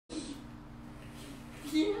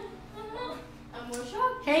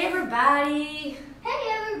Hey everybody!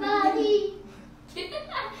 Hey everybody!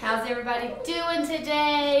 How's everybody doing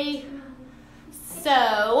today?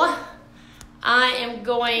 So, I am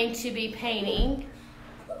going to be painting,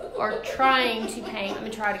 or trying to paint. Let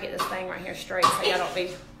me try to get this thing right here straight so y'all don't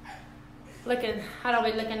be looking, I don't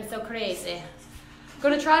be looking so crazy. I'm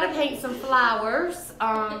going to try to paint some flowers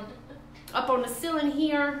up on the ceiling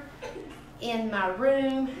here in my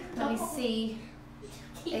room. Let me see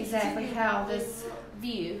exactly how this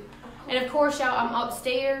view. And of course, y'all, I'm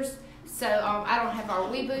upstairs, so I don't have our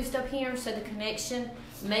WeBoost up here, so the connection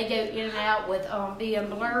may go in and out with being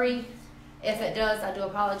blurry. If it does, I do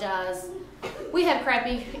apologize. We have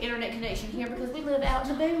crappy internet connection here because we live out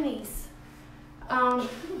in the boonies.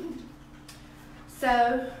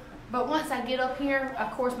 But once I get up here,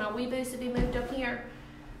 of course, my WeBoost will be moved up here,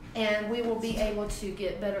 and we will be able to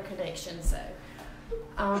get better connection. So,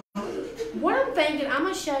 what I'm thinking, I'm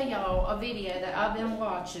gonna show y'all a video that I've been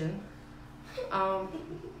watching.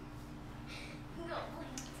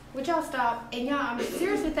 Would y'all stop? And y'all, I'm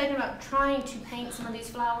seriously thinking about trying to paint some of these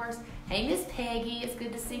flowers. Hey, Miss Peggy, it's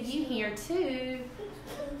good to see you here too.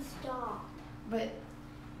 Stop. But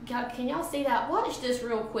y'all, can y'all see that? Watch this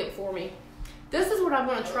real quick for me. This is what I'm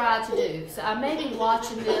gonna try to do. So I may be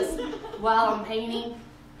watching this while I'm painting,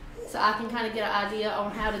 so I can kind of get an idea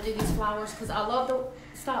on how to do these flowers. Cause I love the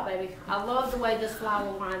stop, baby. I love the way this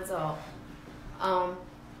flower winds up.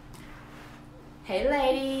 Hey,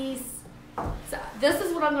 ladies. So this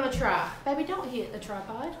is what I'm gonna try. Baby, don't hit the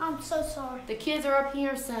tripod. I'm so sorry. The kids are up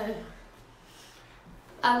here, so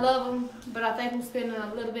I love them, but I think I'm spending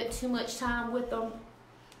a little bit too much time with them.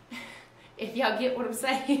 If y'all get what I'm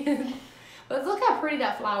saying. But look how pretty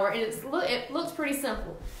that flower is. It looks pretty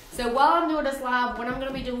simple. So while I'm doing this live, what I'm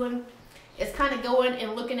gonna be doing is kind of going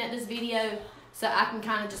and looking at this video so I can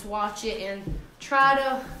kind of just watch it and try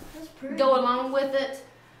to go along with it.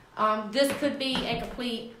 This could be a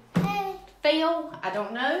complete fail. I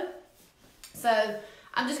don't know. So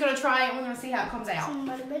I'm just going to try it and we're going to see how it comes out.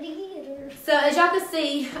 So as y'all can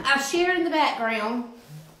see, I shared in the background,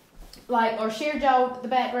 shared y'all the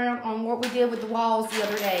background on what we did with the walls the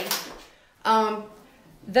other day.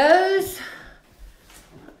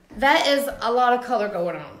 That is a lot of color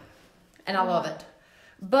going on. And I love it.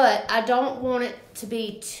 But I don't want it to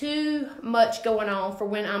be too much going on for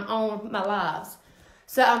when I'm on my lives.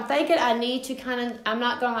 So I'm thinking I need to I'm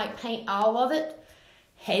not going to paint all of it.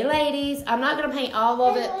 Hey ladies, I'm not going to paint all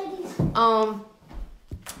of it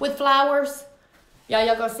with flowers. Y'all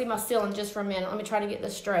going to see my ceiling just for a minute. Let me try to get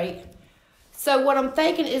this straight. So what I'm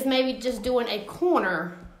thinking is maybe just doing a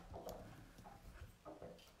corner.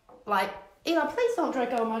 Eli, please don't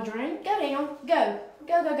drink all my drink. Go down. Go.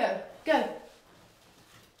 Go, go, go. Go.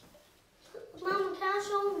 Mama, can I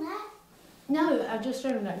show them that? No, I just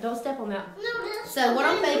showed them that. Don't step on that. No, so what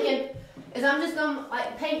I'm thinking is I'm just going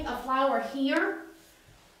to paint a flower here.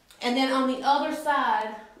 And then on the other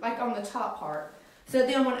side, on the top part. So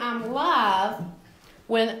then when I'm live,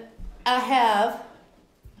 when I'm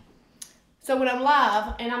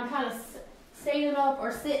live and I'm kind of standing up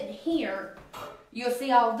or sitting here, you'll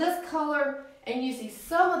see all this color and you see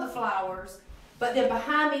some of the flowers, but then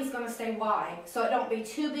behind me is going to stay white. So it don't be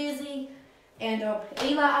too busy. And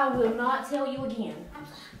Eli, I will not tell you again.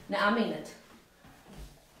 Now, I mean it.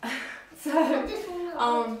 So,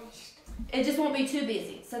 it just won't be too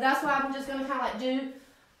busy. So that's why I'm just going to kind of do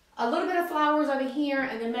a little bit of flowers over here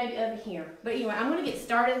and then maybe over here. But anyway, I'm going to get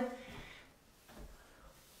started.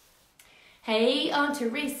 Hey, Aunt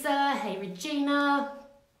Teresa. Hey, Regina.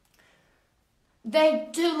 They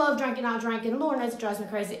do love drinking. I'll drink, and Lord knows it drives me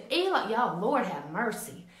crazy. Eli, y'all, Lord have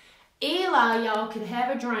mercy. Eli, y'all, could have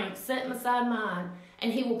a drink sitting beside mine,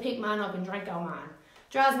 and he will pick mine up and drink all mine.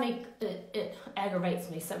 Drives me, it aggravates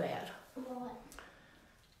me so bad. What?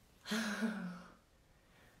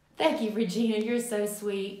 Thank you, Regina. You're so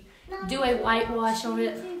sweet. No, do a whitewash on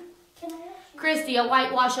it. Christy, a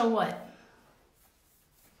whitewash on what?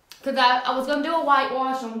 Because I was going to do a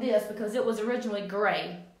whitewash on this because it was originally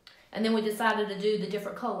gray. And then we decided to do the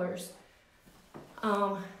different colors.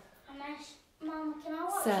 Mama, can I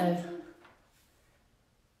watch something?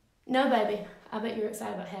 No, baby. I bet you're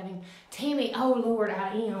excited about having Tammy. Oh, Lord,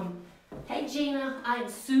 I am. Hey, Gina. I am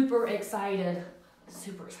super excited.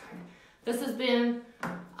 Super excited. This has been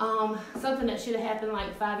something that should have happened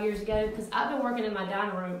 5 years ago because I've been working in my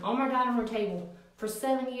dining room, on my dining room table, for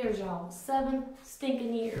 7 years, y'all. 7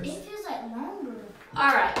 stinking years. It feels like longer.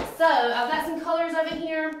 All right. So, I've got some colors over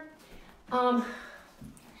here.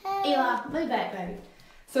 Hey. Eli, move back, baby.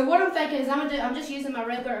 So what I'm thinking is I'm just using my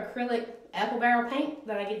regular acrylic apple barrel paint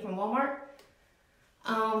that I get from Walmart.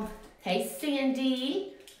 Hey,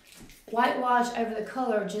 Cindy. whitewash over the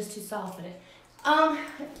color just to soften it. No,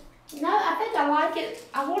 I think I like it.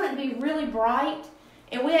 I want it to be really bright.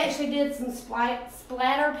 And we actually did some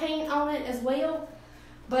splatter paint on it as well.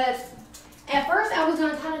 But at first I was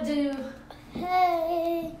going to kind of do...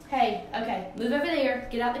 Hey, okay, move over there.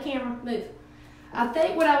 Get out the camera, move. I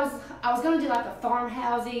think what I was going to do like a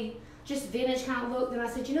farmhousey, just vintage kind of look. Then I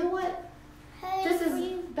said, you know what? Hey, This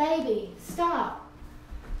is, baby, stop.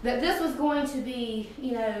 That this was going to be,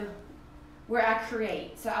 you know, where I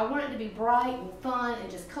create. So I want it to be bright and fun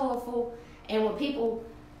and just colorful. And when people,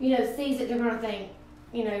 you know, sees it, they're going to think,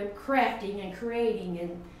 you know, crafting and creating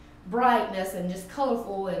and brightness and just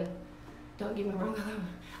colorful. And don't get me wrong,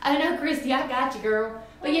 I know, Christy, I got you, girl.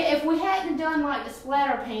 But yeah, if we hadn't done like the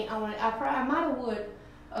splatter paint on it, I might have would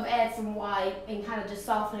have added some white and kind of just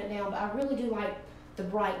soften it down. But I really do like the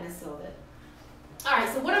brightness of it. All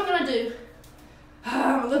right, so what I'm going to do,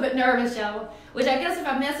 I'm a little bit nervous, y'all, which I guess if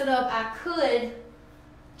I mess it up, I could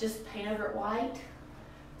just paint over it white.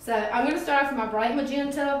 So I'm going to start off with my bright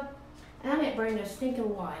magenta, and I didn't bring no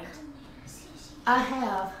stinking white. I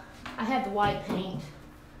have the white paint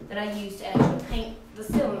that I use to actually paint the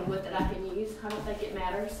ceiling with that I can use. I don't think it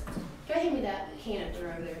matters. Go hand me that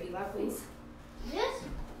canister over there, Eli, please. This?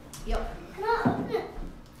 Yep. Can I open it?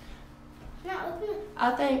 Can I open it?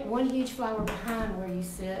 I think one huge flower behind where you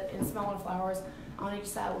sit and smaller flowers on each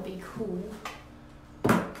side would be cool.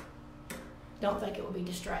 Don't think it would be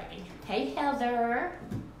distracting. Hey, Heather.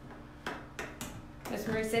 Miss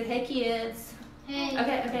Marie said, hey, kids. Hey.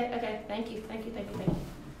 Okay. Thank you.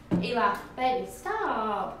 Eli, baby,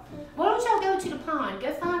 stop. Why don't y'all go to the pond?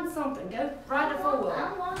 Go find something. Go ride the four-wheeler.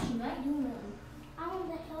 I'm watching that. You know. I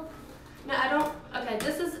want to help. No, I don't. Okay,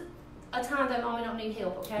 this is a time that Mommy don't need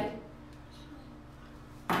help, okay?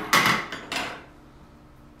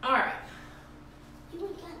 All right. You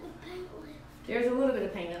ain't got the paint left. There's a little bit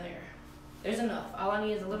of paint in there. There's enough. All I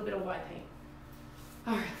need is a little bit of white paint.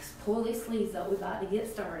 All right, let's pull these sleeves up. We're about to get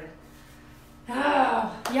started.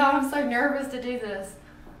 Oh, y'all, I'm so nervous to do this.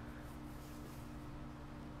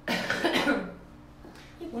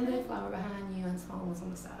 One big flower behind you and small ones on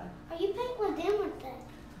the side. Are you painting with them or that?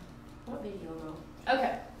 What video roll?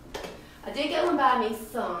 Okay. I did go and buy me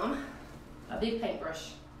a big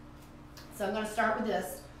paintbrush. So I'm going to start with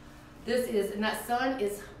this. This is, and that sun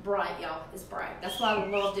is bright, y'all. It's bright. That's why I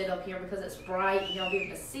loved it up here, because it's bright and y'all be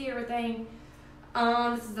able to see everything.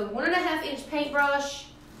 This is a 1.5 inch paintbrush.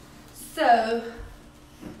 So,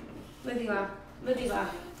 move Eli.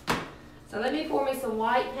 So let me pour me some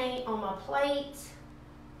white paint on my plate.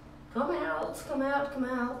 Come out.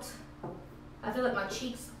 I feel like my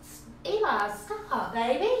cheeks. Eli, stop,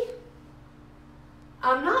 baby.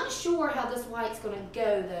 I'm not sure how this white's going to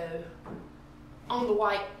go, though, on the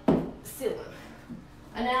white ceiling.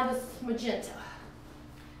 And now this magenta.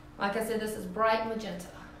 Like I said, this is bright magenta.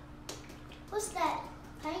 What's that?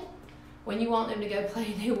 Paint? When you want them to go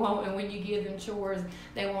play, they won't. And when you give them chores,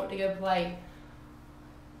 they want to go play.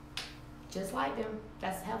 Just like them.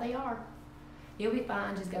 That's how they are. You'll be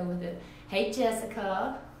fine. Just go with it. Hey,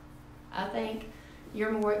 Jessica. I think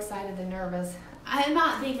you're more excited than nervous. I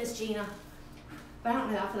might be Miss Gina, but I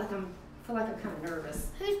don't know. I feel like I'm kind of nervous.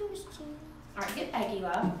 Who's Miss Gina? All right, get back,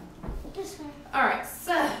 Eli. This one. All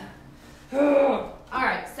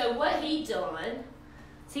right, so what he done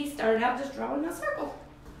is he started out just drawing a circle.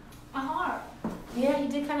 A heart. Yeah, he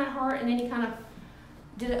did kind of heart, and then he kind of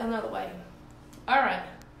did it another way. All right,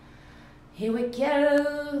 here we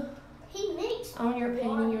go. He mixed. On your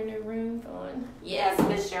painting your new room fun. Yes,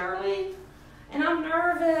 Miss Shirley. And I'm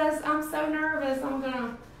nervous. I'm so nervous. I'm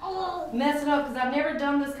gonna mess it up because I've never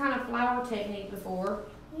done this kind of flower technique before.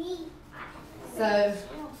 Me. So,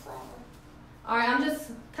 all right, I'm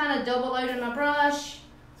just kind of double loading my brush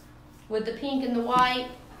with the pink and the white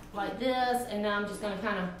like this, and now I'm just gonna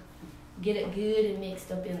kind of get it good and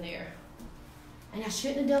mixed up in there. And I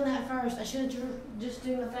shouldn't have done that first. I should have just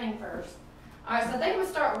do my thing first. All right, so I think I'm gonna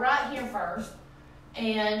start right here first,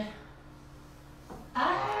 and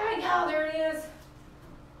y'all, there it is.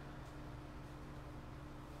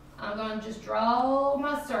 I'm gonna just draw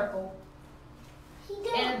my circle.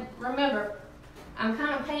 And remember, I'm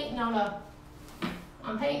kind of painting on a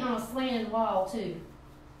slanted wall too.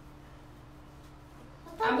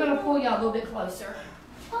 I'm gonna pull y'all a little bit closer.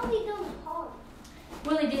 I thought we done the heart.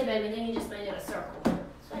 Willie did, baby, and then he just made it a circle.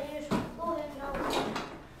 So you just go ahead and go.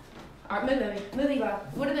 All right, move Eli.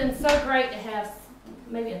 Would have been so great to have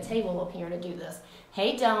maybe a table up here to do this.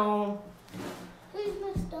 Hey, Dawn. Who's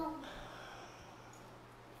Miss Dawn?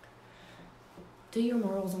 Do your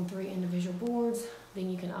murals on 3 individual boards, then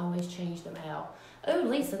you can always change them out. Oh,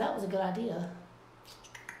 Lisa, that was a good idea.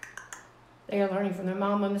 They are learning from their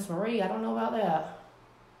mama, Miss Marie. I don't know about that.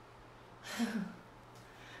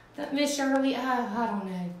 That Miss Shirley, I don't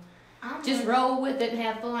know. Just roll with it and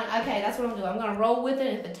have fun. Okay, that's what I'm doing. I'm going to roll with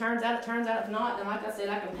it. If it turns out, it turns out. If not, then like I said,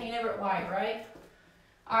 I can paint over it white, right?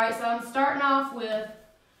 All right, so I'm starting off with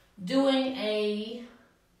doing a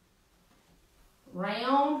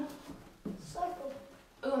round circle.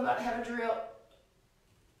 Oh, I'm about to have a drill.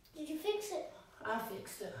 Did you fix it? I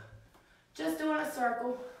fixed it. Just doing a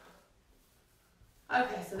circle.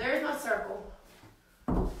 Okay, so there's my circle.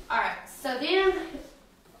 All right, so then,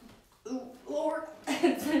 ooh, Lord. So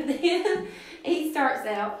then he starts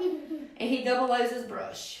out and he double O's his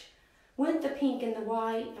brush with the pink and the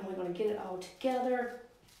white, and we're going to get it all together.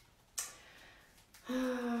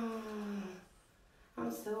 I'm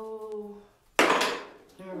so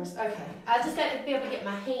nervous. Okay, I just got to be able to get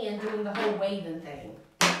my hand doing the whole waving thing.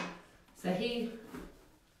 So he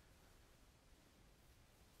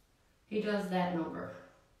does that number,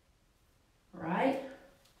 right?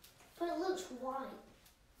 But it looks white.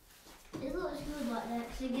 It looks good like that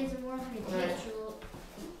because it gives it more of a texture look.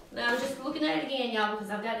 Now I'm just looking at it again, y'all,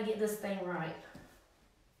 because I've got to get this thing right.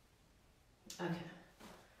 Okay.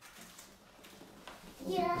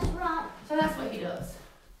 Yeah, that's right. So that's what he does.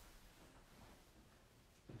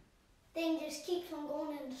 Then just keeps on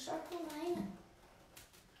going in the circle, ain't it?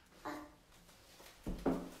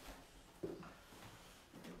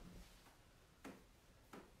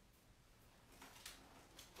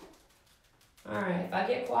 Alright, if I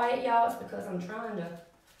get quiet, y'all, it's because I'm trying to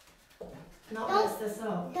not mess this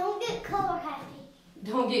up. Don't get color happy.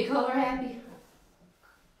 Don't get color happy?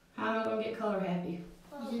 How am I going to get color happy?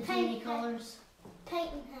 You didn't see any colors?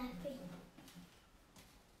 Painting happy.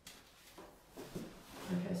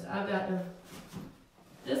 Okay, so I've got to...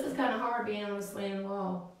 This is kind of hard being on a slam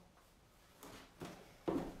wall.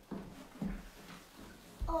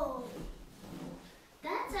 Oh,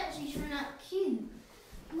 that's actually turned out cute.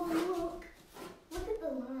 Mom, look. Look at the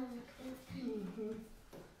line up there. Mm-hmm.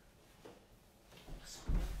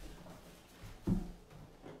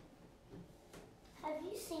 Have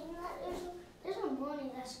you seen that? There's a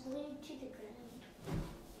bunny that's glued to the ground.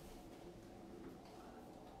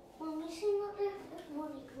 Mom, you seen that there? There's a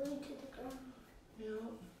bunny glued to the ground.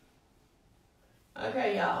 Yep. Okay,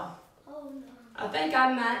 y'all. Oh no. I think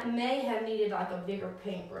I may have needed like a bigger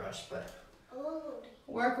paintbrush, but Oh.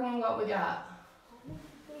 working on what we got.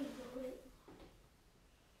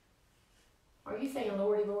 Are you saying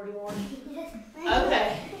lordy, lordy, lordy? Yes.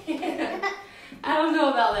 Okay. I don't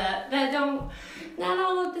know about that. That all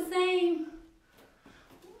look the same.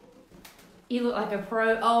 You look like a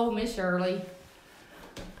pro. Oh, Miss Shirley.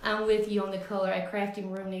 I'm with you on the color. A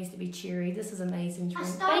crafting room needs to be cheery. This is amazing.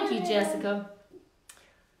 Thank you, Jessica.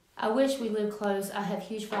 I wish we lived close. I have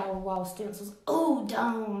huge flower wall stencils. Oh,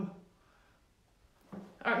 darn.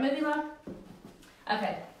 All right, movie line.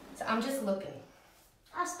 Okay, so I'm just looking.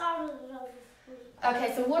 I started it over.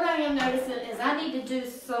 Okay, so what I am noticing is I need to do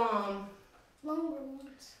some Longer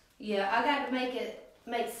ones. Yeah, I got to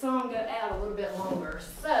make some go out a little bit longer.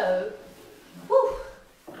 So, whew,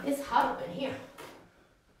 it's hot up in here.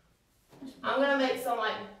 I'm going to make some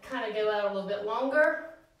kind of go out a little bit longer.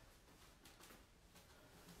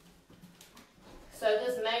 So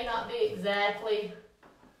this may not be exactly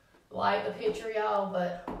like the picture, y'all,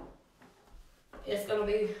 but it's going to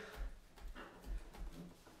be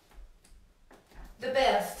the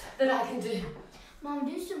best that I can do. Mom,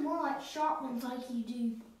 do some more sharp ones like you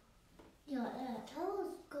do. Yeah, like that. That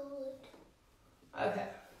was good. Okay.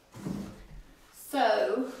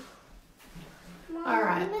 So, Mom, all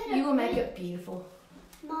right, you will make it beautiful.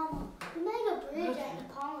 Mama, we made a bridge at the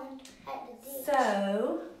pond, at the ditch.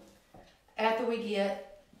 So, after we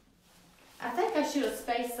get, I think I should have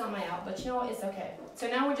spaced some out, but you know what, it's okay. So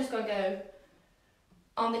now we're just going to go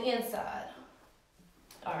on the inside.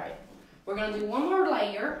 All right, we're going to do one more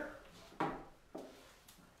layer.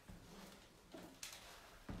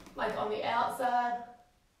 Like on the outside,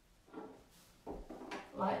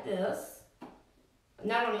 like this.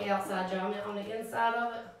 Not on the outside, Joe, I meant on the inside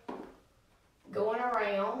of it. Going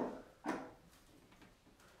around.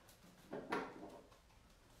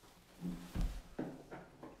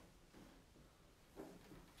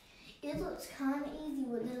 It looks kind of easy,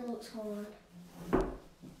 but then it looks hard.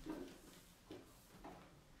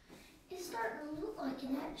 It's starting to look like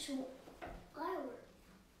an actual flower.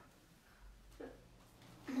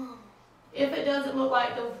 Mom. If it doesn't look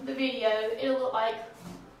like the video, it'll look like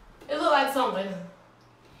something.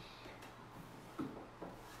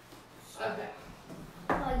 Okay.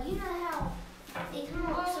 Well, you know how it kind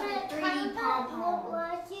of looks like a 3D pom-pom.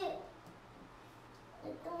 Like it.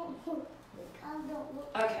 It don't look. It kind of don't look.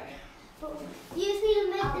 Okay. But we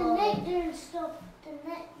doing stuff the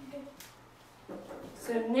next.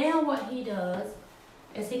 So now what he does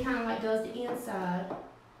is he kind of like does the inside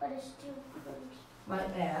But it's still close.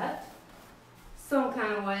 like that. Some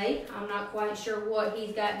kind of way. I'm not quite sure what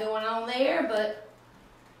he's got going on there, but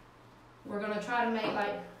we're going to try to make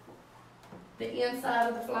like the inside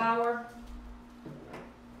of the flower.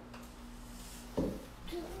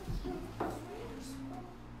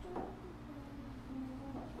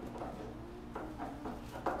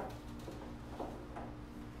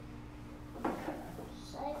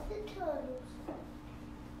 Save the turtles.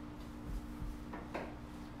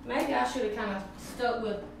 Maybe I should have kind of stuck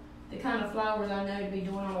with the kind of flowers I know to be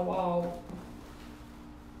doing on a wall.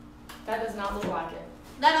 That does not look like it.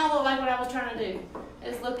 That don't look like what I was trying to do.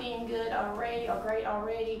 It's looking good already, or great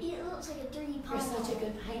already. It looks like a 3D pom You're pom. such a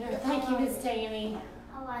good painter. Thank you, Miss Tammy.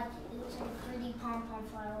 I like it. It looks like a 3D pom pom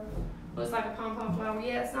flower. Looks like a pom-pom flower.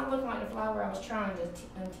 Yeah, it's not looking like the flower I was trying to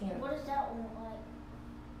intend. What does that one look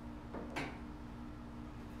like?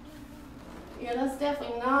 Yeah, that's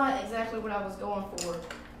definitely not exactly what I was going for.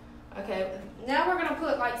 Okay, now we're gonna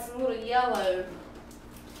put like some little yellow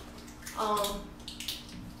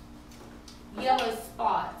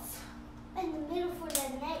spots In the middle for the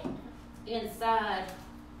neck. inside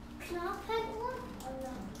Can I pick one? Or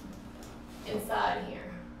no? inside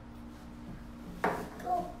here.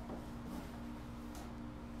 Go.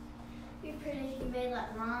 You're pretty. You made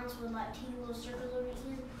like lines with like two little circles over the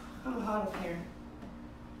end. I'm hot up here.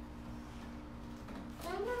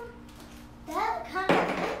 I don't know. That kind of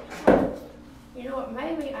looks like it. You know what?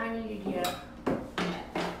 Maybe I need to get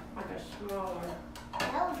like a smaller.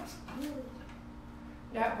 That looks good.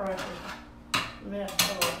 That brush is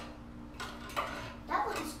messed up. That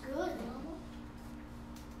looks good, Mama.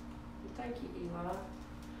 Thank you, Eli.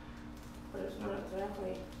 But it's not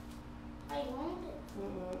exactly. I want it.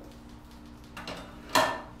 Mm-mm.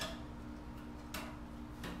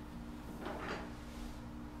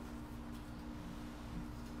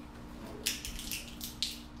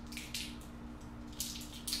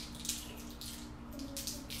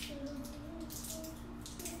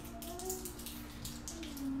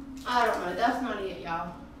 I don't know. That's not it,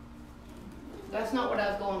 y'all. That's not what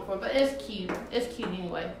I was going for, but it's cute. It's cute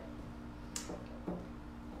anyway.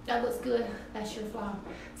 That looks good. That's your flower.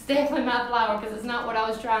 It's definitely my flower because it's not what I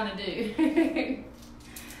was trying to do.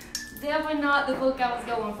 Definitely not the look I was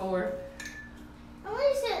going for. At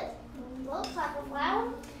least it looks like a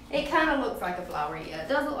flower. It kind of looks like a flower, yeah. It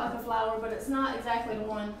does look like a flower, but it's not exactly the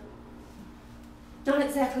one. Not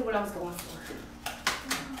exactly what I was going for.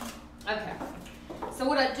 Okay. So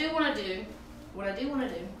what I do want to do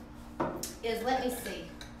is, let me see.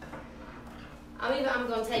 I'm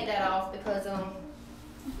going to take that off because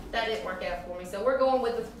that didn't work out for me. So we're going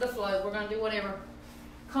with the flow. We're going to do whatever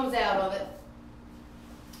comes out of it.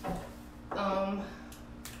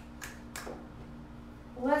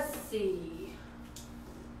 Let's see.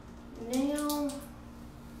 Now,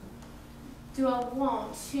 do I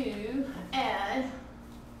want to add?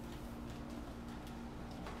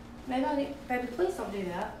 Baby, please don't do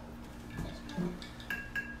that.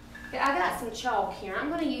 Okay, I got some chalk here. I'm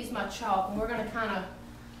going to use my chalk, and we're going to kind of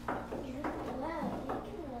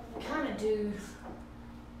do.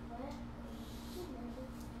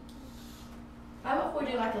 How about if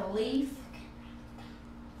we do like a leaf?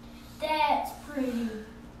 That's pretty.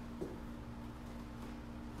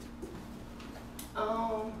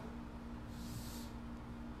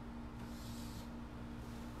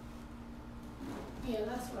 Yeah,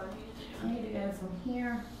 that's what I need to do. I need to go from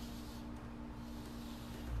here,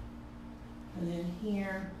 and then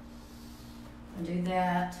here, and do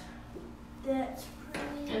that. That's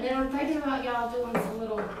pretty. And then I'm thinking about y'all doing some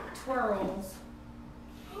little twirls.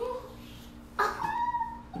 I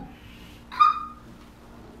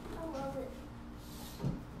love it.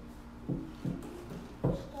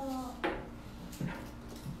 Stop.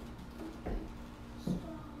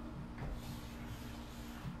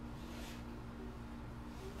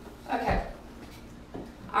 Okay.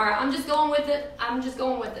 All right, I'm just going with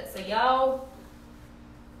it. So y'all,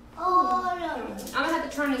 Oh no. I'm gonna have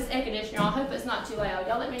to turn this air conditioner on. I hope it's not too loud.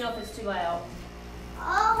 Y'all let me know if it's too loud.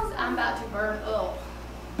 Oh, I'm about to burn up.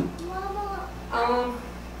 Mama.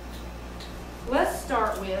 Let's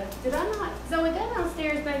start with, did I not, Zoe, go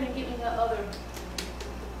downstairs, baby, and get me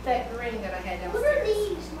that green that I had What downstairs. are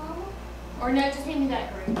these, Mama? Or no, just hand me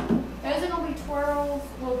that green. Those are gonna be twirls,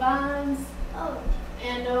 little vines, Oh.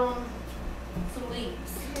 and some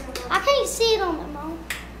leaves. I can't see it on the Mom.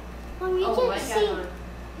 Mom, you Oh, can't wait, see. got You one.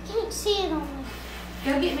 can't see it on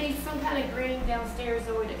the. Go get me some kind of green downstairs,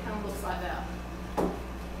 Zoe, that kind of looks like that.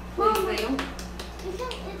 Mama. Please, Sam. You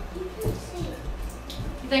can't see it.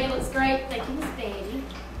 You think it looks great? Thank you, Miss Betty.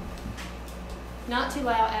 Not too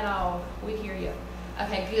loud at all. We hear you.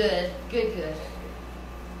 Okay, good, good, good.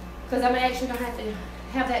 Because I'm actually going to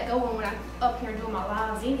have that going when I'm up here doing my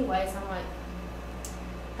lives anyway. So I'm like,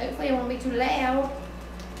 hopefully it won't be too loud.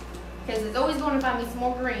 Because it's always going to find me some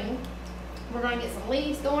more green. We're going to get some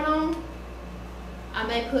leaves going on. I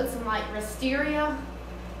may put some like wisteria.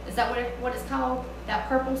 Is that what it's called? That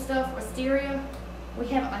purple stuff, wisteria. We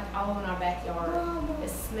have it like all in our backyard. It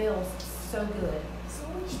smells so good.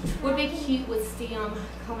 Would be cute with stem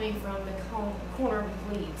coming from the corner of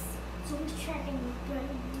the leaves. So we're tracking the brain.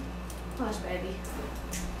 Hush, baby.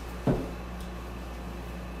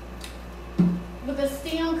 With the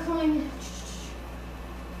stem coming.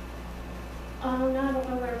 Oh no, I don't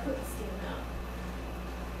know where to put the stem now.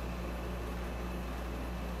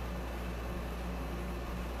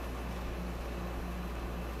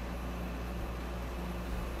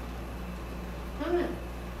 I don't know.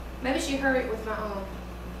 Maybe she hurried with my own.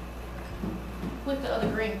 With the other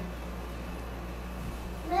green.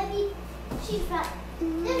 Maybe she's got.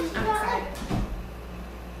 I'm excited.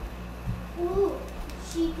 Ooh,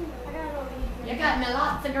 she can. I got already. You got me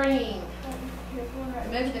lots of green.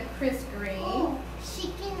 Maybe the crisp green. Oh,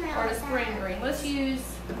 she can. Or the spring green. Let's use.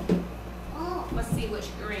 Oh, Let's see which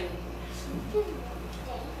green. she can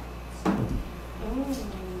dance. Ooh,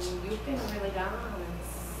 you can really dance.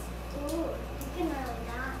 Ooh, you can really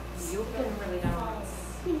dance. You can really dance.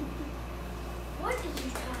 What did you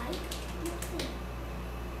try?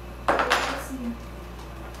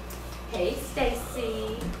 Hey,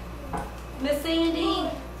 Stacy. Miss Sandy.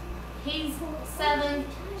 He's 7.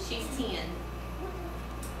 She's 10.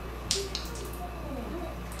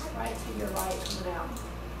 Right to your right, coming out.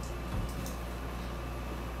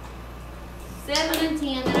 7 and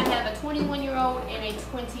 10. Then I have a 21-year-old and a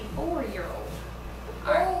 24-year-old.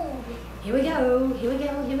 Oh, Here we go. Here we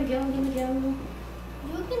go. Here we go. Here we go.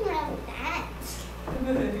 you can really dance.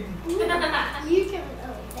 You can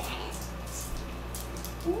really dance.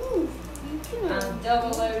 Ooh, you can really I'm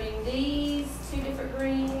double loading these 2 different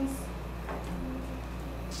greens.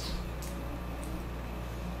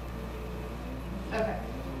 Okay.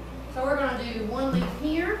 So we're going to do 1 leaf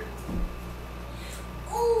here.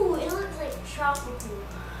 Ooh, it looks like tropical.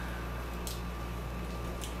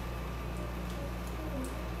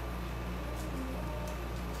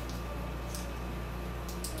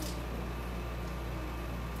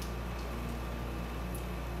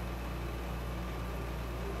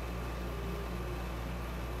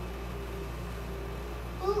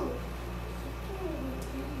 Ooh.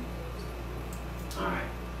 All right.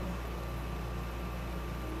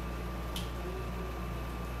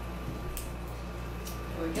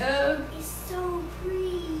 Here we go. It's so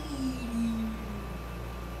pretty.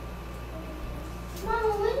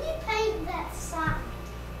 Mama, when you paint that side?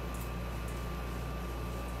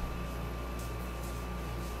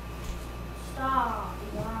 Stop.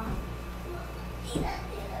 Wow. It'd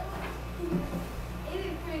be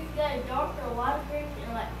pretty good. Darker water green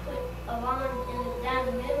and like put a line down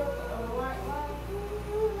the middle of the white line.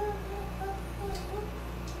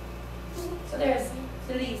 So there's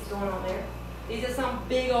the leaves going on there. These are some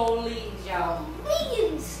big old leaves, y'all.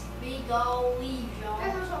 Biggins. Big old leaves, y'all.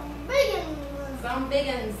 There's some biggins. Some big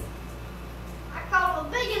ones. I call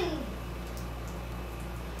them biggins.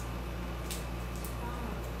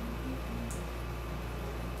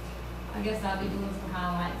 I guess I'll be doing some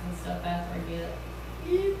highlights and stuff after I get it.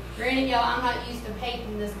 Granted, y'all, I'm not used to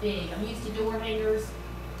painting this big. I'm used to door hangers.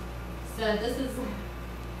 So this is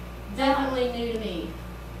definitely new to me.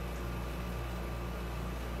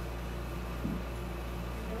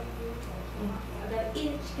 I got an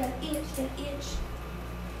itch, got an itch, got an itch.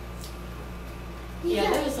 You Yeah,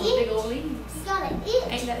 got those are an some itch? big old leaves. You got an itch.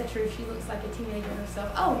 Ain't that the truth? She looks like a teenager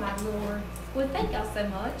herself. Oh my lord. Well, thank y'all so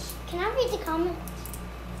much. Can I read the comment?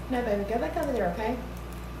 No, baby, go back over there, okay?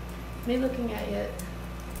 Me looking at it,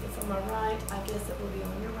 it's on my right. I guess it will be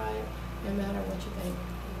on your right, no matter what you think.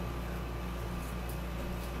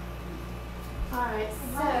 All right,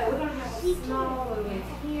 so we're gonna have a small little bit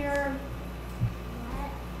here.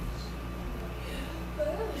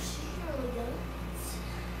 Oh, she really does.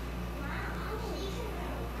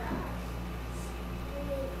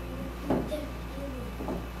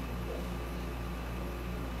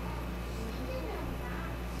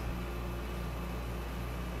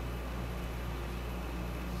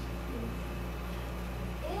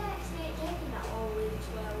 It actually ain't taking that long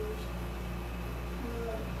with 2 hours.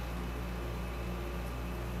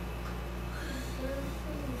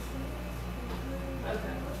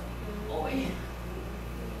 Okay. Boy.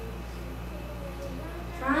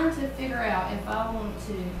 Trying to figure out if I want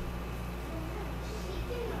to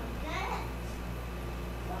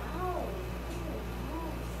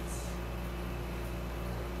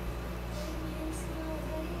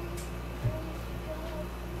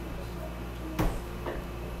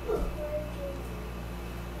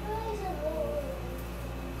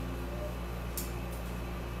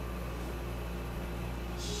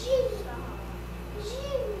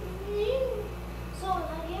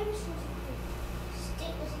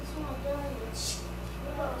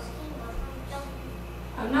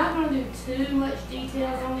want to do too much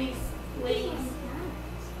details on these leaves.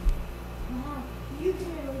 Wow, you can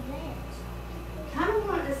really dance. Kind of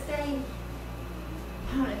want to stay,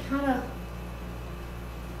 kind of.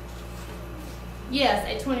 Yes,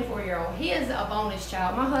 a 24-year-old. He is a bonus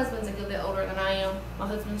child. My husband's a good bit older than I am. My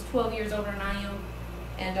husband's 12 years older than I am.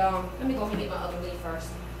 And let me go ahead and get my other leaf first.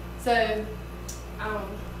 So, Well,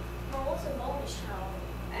 what's a bonus child?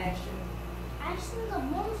 Ashton. Ashton's a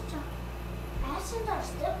bonus child. Ashton's our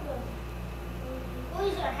stepbrother. Well,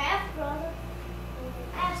 he's our half brother.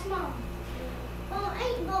 Ask Mom. Mom,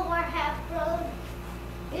 ain't Bo our half brother?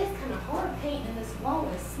 It's kind of hard painting this wall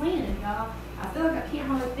is slanted, y'all. I feel like I can't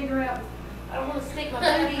hardly figure out. I don't want to stick my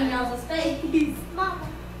booty in y'all's face. Mom,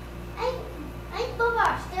 ain't Bo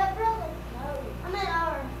our stepbrother? No. I meant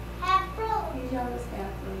our half brother. He's y'all's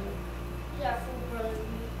half brother. He's our full brother.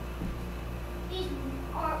 He's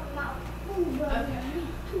my full brother.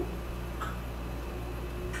 Okay.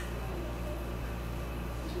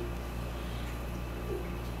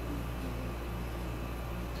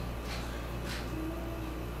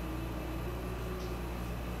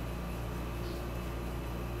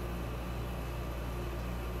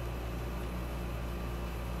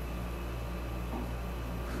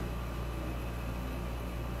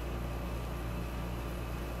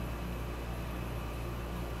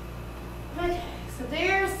 Okay, so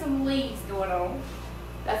there's some leaves going on.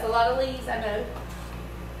 That's a lot of leaves, I know.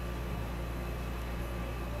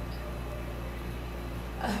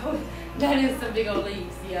 Oh, that is some big old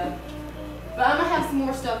leaves, yeah. But I'm gonna have some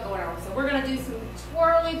more stuff going on. So we're gonna do some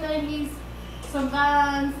twirly thingies, some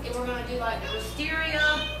vines, and we're gonna do like the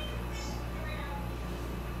wisteria.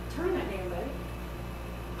 Turn that down, buddy.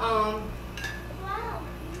 Wow,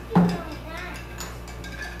 you can really dance.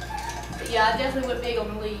 But yeah, I definitely went big on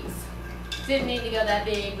the leaves. Didn't need to go that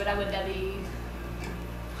big, but I went that big.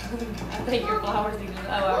 I think your flowers need to.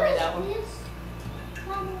 Oh, I read that one. What is this?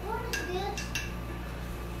 Mama, what is this?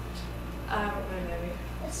 I don't know, maybe.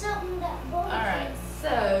 It's something that boy. Alright,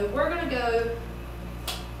 so we're gonna go,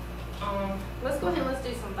 let's go ahead and let's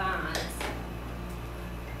do some vines.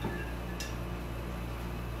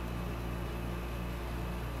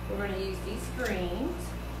 We're gonna use these screens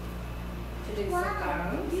to do some Wow,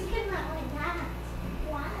 vines. you can really dance.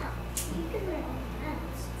 Wow, you can really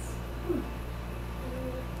dance.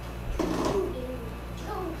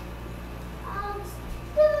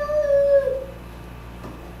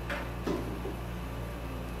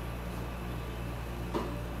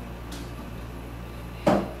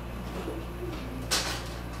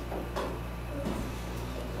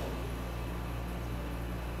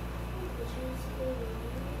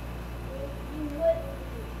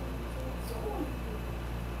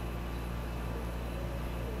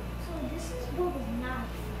 So this is Bubba's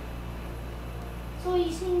knife. So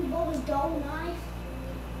you seen Bubba's doll knife?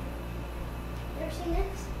 You ever seen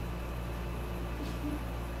this?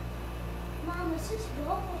 Mom, this is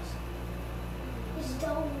Bubba's. His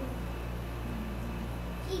doll.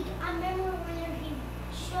 I remember when he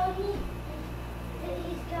showed me that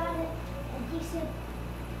he's got it, and he said,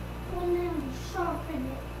 when them sharpen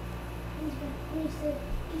it, and he said,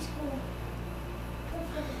 he's going to go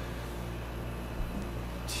for it.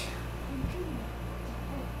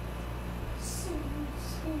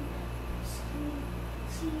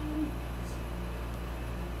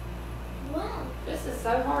 Wow. This is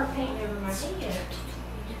so hard painting over my head.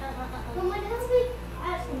 Mama, that's big.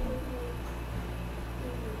 Ask me.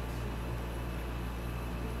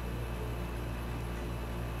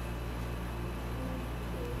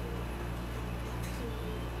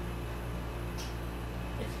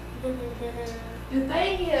 The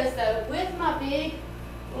thing is though, with my big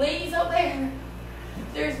leaves up there,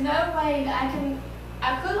 there's no way that I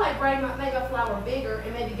could like make my flower bigger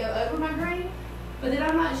and maybe go over my green, but then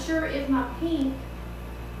I'm not sure if my pink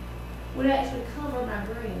would actually cover my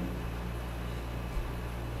green.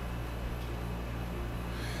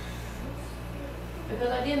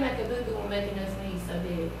 Because I did make a boo-boo on making those leaves so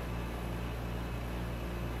big.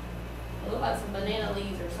 It looked like some banana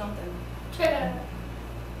leaves or something.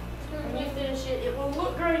 When you finish it, it will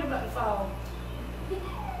look great about to fall.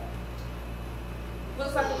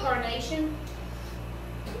 Looks like a carnation.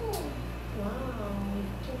 Wow.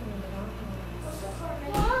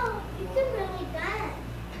 Wow, you can really dance.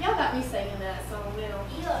 Y'all got me singing that song now.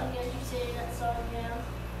 You got to get you singing that song now.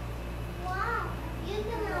 Wow, you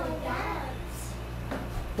can really dance.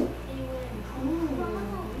 Wow,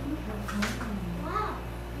 wow,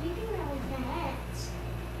 you can really dance.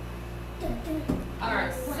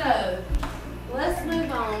 Alright, so let's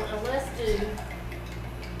move on and let's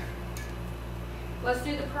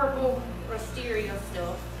do the purple wisteria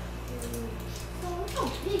stuff. So look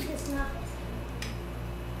how big this knot is.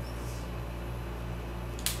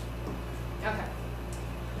 Okay.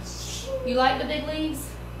 You like the big leaves?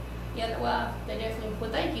 Yeah, well, they definitely,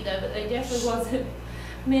 well, thank you though, but they definitely wasn't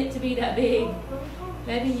meant to be that big.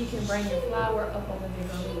 Maybe you can bring your flower up on the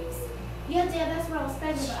bigger leaves. Yeah, Dad, that's what I was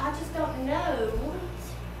thinking, but I just don't know.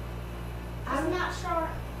 I'm not sure.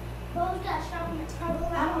 Bo's got sharp and it's probably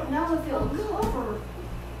I don't know if it'll cover,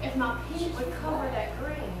 if my pink would cover that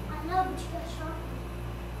green. I know, but you got sharp.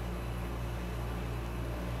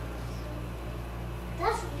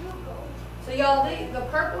 That's real gold. So y'all, the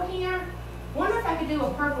purple here, wonder if I could do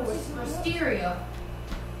a purple with wisteria.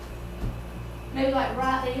 Maybe like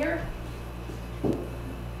right there.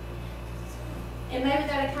 And maybe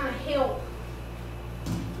that'd kind of help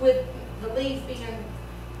with the leaves being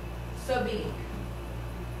so big.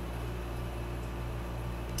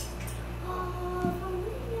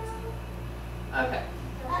 Okay,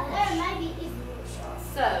 There maybe is a little sharp.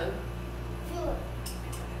 so Feel it.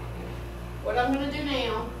 what I'm gonna do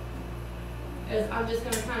now is I'm just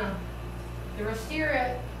gonna kind of, the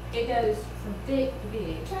wisteria, it goes from thick to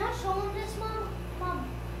big. Can I show him this, Mom? Mom,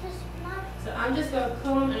 this knife? So I'm just gonna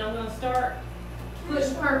come and I'm gonna start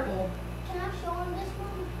putting purple. Can I show him this,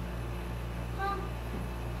 Mom? Huh?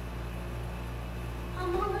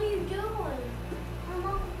 Mom, what are you doing?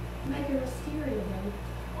 Mom, Make a wisteria, baby.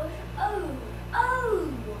 oh!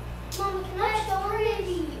 Mom, can I show him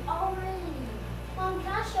this? Already. Mom,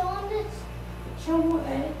 can I show him this? Show them what,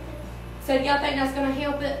 baby. So do y'all think that's gonna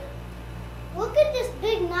help it? Look at this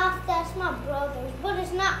big knife, that's my brother's, but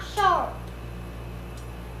it's not sharp.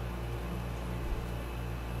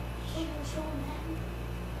 Show him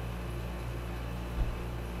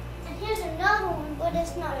that. And here's another one, but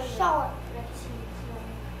it's not sharp.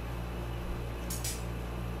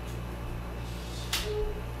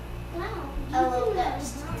 Wow, I love that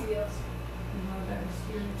wisteria. No, that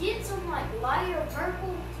wisteria. Get some like lighter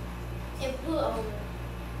purple and put on it.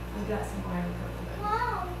 I've got some lighter purple, baby.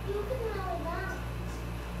 Wow, you can have that.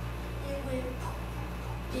 It will.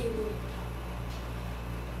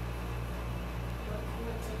 What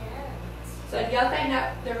coincidence. So do y'all think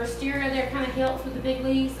that the wisteria there kind of helps with the big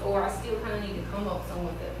leaves, or I still kind of need to come up some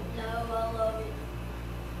with it? No, I love it.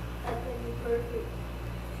 That would be perfect.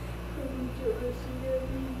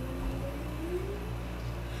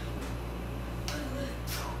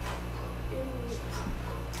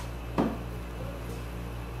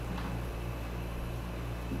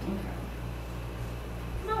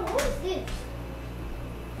 No, what is this?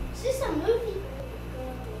 Is this a movie?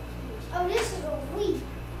 Oh, this is a Wii.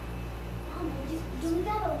 Mama, do we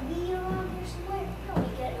got a Wii around here somewhere? No, we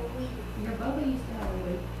got a weed. Your Bubba used to have a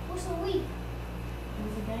Wii. What's a Wii? It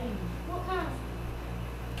was a game. What kind?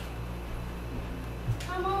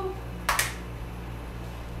 Hi, Mom.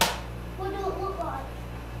 What do it look like?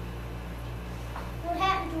 What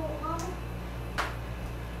happened to it, Mama?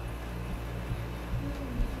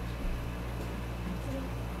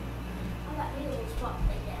 I got me a little spot to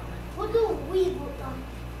lay down. What do a Wii look like?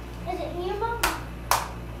 Is it here, Mama?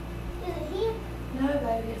 Is it here? No,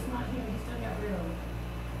 baby, it's not him. He still got rid of it.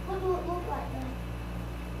 What do it look like then?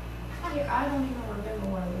 I don't even remember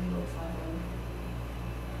what it really looks like.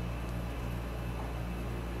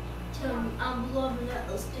 Tell me, I'm loving that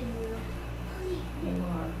little steering wheel. You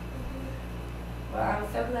are. Well, I'm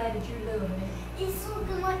so glad that you're loving it. It's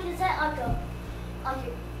looking like it's at like a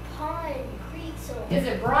pond, creek, so. Is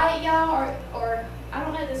it bright, y'all, or I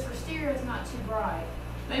don't know? This wisteria is not too bright.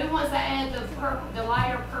 Maybe once I add the purple, the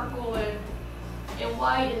lighter purple and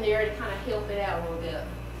white in there, to kind of help it out a little bit,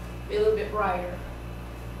 be a little bit brighter.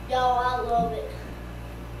 Y'all, I love it.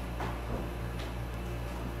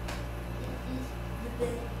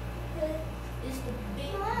 It's the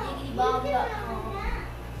biggitybomb.com.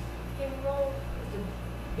 Can roll.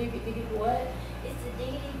 Big what? It's the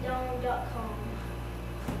diggitydong.com.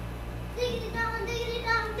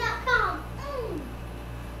 Diggitydong.com.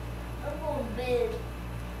 I'm going to bed.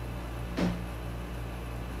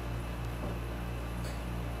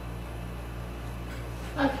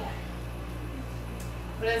 Okay.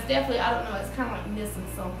 But it's definitely, I don't know, it's kind of like missing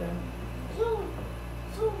something. So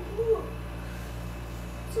good.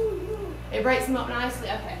 So good. It breaks them up nicely.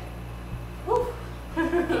 Okay. Whew.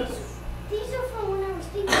 These are from when I was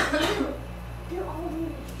thinking. They're all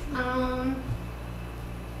really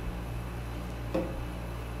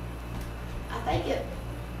I think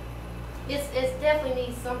it's definitely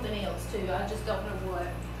needs something else too. I just don't know what.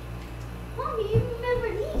 Mommy, you remember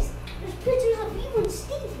these? There's pictures of you and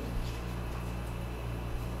Stevie.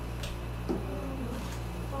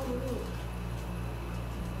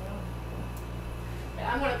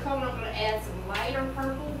 I'm gonna come and I'm gonna add some lighter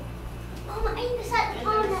purple Mama, ain't this at the And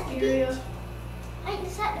pond then at the Wisteria. beach? Ain't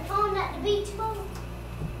this at the pond at the beach, Mama?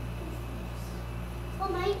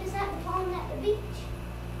 Mama, ain't this at the pond at the beach?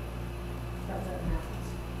 That was at the mountains.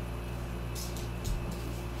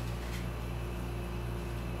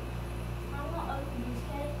 I'm not open these,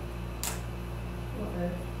 okay? What the?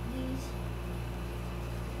 These.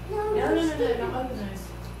 No, No, they're don't open those.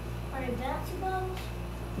 Are they bouncy balls?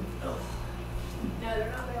 No, they're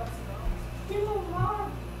not bouncy balls. They're more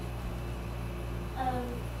marble.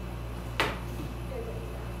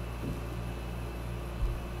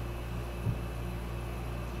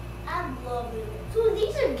 I love it. So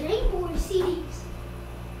these are Game Boy CDs.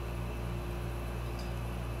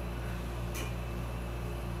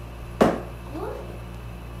 What?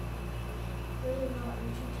 Really not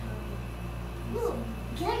into time. Look,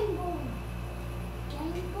 Game Boy.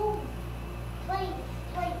 Game Boy. Play it,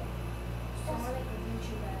 play it. Sonic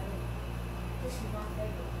Adventure Battle. This is my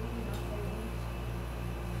favorite. This is my favorite.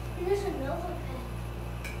 And there's another pack.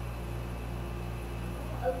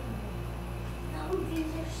 Open it. No, these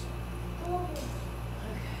are strawberries.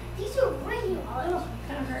 Okay. These are real. Oh,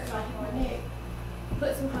 kind of hurts my neck.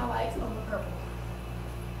 Put some highlights on the purple.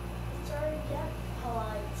 It's already got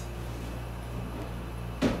highlights.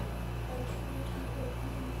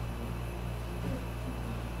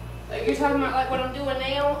 So you're talking about like what I'm doing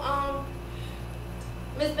now,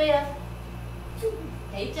 Miss Beth?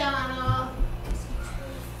 Hey, Donna.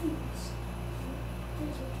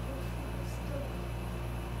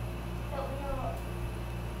 Help me out.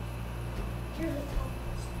 Here's the top.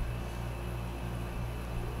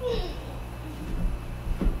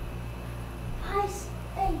 Ice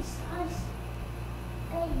Ace, Ice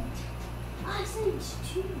Age. Ice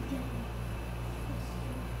Age 2 game.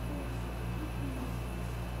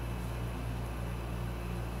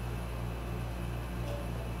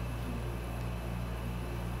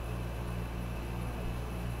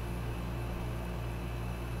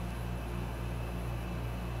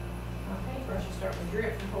 My paintbrush is starting to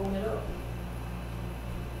drip from holding it up.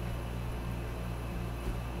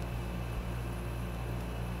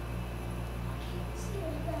 I can't see it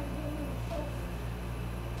without doing it.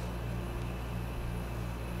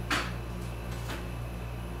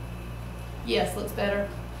 Yes, looks better.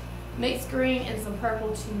 Mix green and some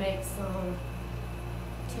purple to make some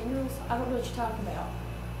tendrils. I don't know what you're talking about.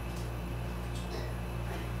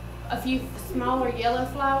 A few smaller yellow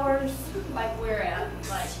flowers, like where at?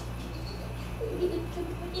 Like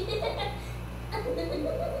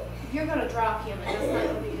you're gonna drop him, and that's not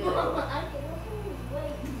gonna be good. Mama, I can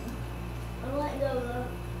wait. I'm letting go though.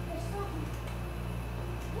 There's something.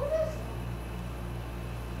 What is it?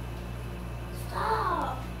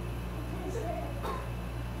 Stop. What is it?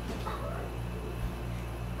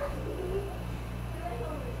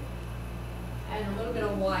 And a little bit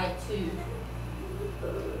of white too.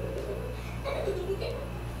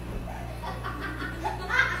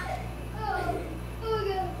 Oh,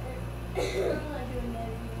 God. I'm not doing that.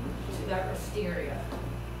 To that wisteria.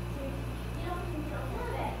 You don't even know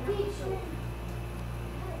that. Picture.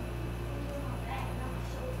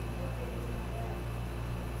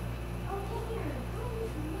 Oh, here.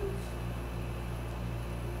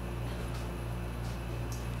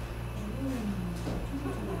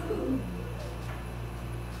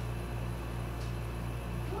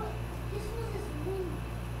 What? This was his room.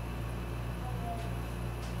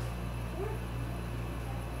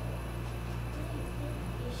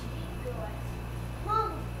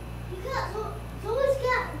 Mom, you got Zoe's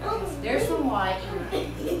got Mama. There's some white.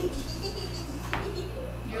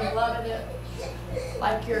 You're loving it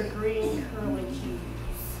like your green curly cues.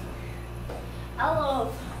 I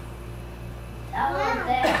love Wow,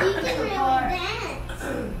 that. he can really part. dance.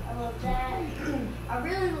 I love that. I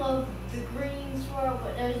really love the green swirl,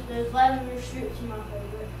 but those lavender strips are my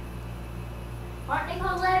favorite. Aren't they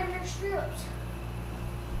called lavender strips?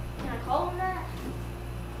 Can I call them that?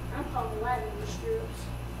 I'm calling them lavender strips.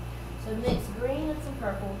 So mix green and some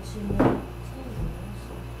purple to make tendrils.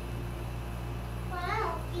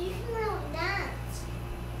 Wow, you can really dance.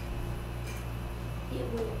 It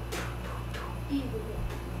will. It will.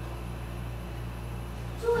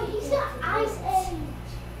 Joy, he's got Ice Age.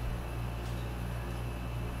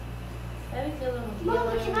 Baby filling with Mama,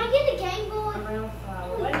 yellow can I get a Game Boy? around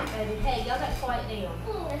flower. Wait a minute, baby. Hey, y'all got to quiet down.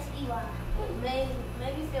 Oh, that's Eli.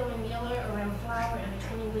 Maybe fill in yellow around flower and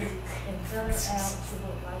between leaves and fill it out to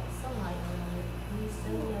look like sunlight around it. Use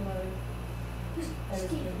some yellow as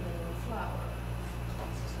in the flower.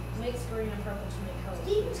 Mix green and purple to make color.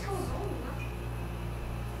 Steven's coming home.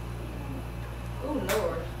 Oh,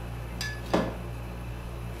 Lord.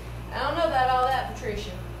 I don't know about all that,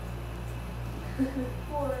 Patricia.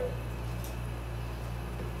 For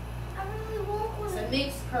I really want one. So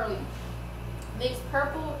mix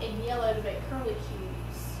purple and yellow to make curly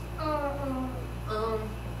cues.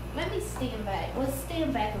 Let me stand back. Let's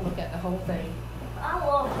stand back and look at the whole thing. I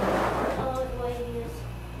love it. I love the way it is.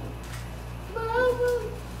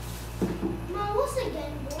 Mom, what's a Game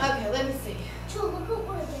Boy? Okay, let me see. So look at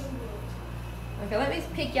what a Game Boy is. Okay, let me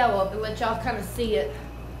pick y'all up and let y'all kind of see it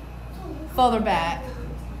So look further at back.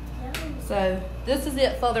 So this is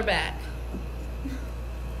it further back.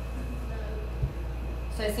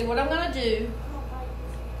 So see what I'm gonna do.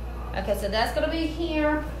 Okay, so that's gonna be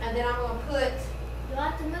here, and then I'm gonna put. Do I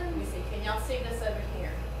have to Let me move? see. Can y'all see this over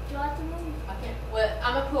here? Do I have to move? I can't. Well,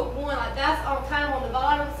 I'm gonna put one like that's on kind of on the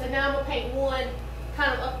bottom. So now I'm gonna paint one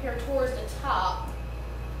kind of up here towards the top.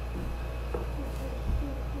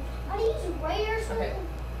 I use ray or something. Okay.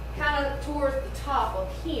 Kind of towards the top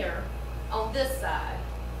of here on this side.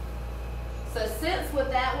 So since with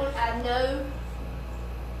that one I know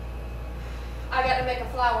I got to make a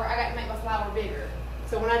flower, I got to make my flower bigger.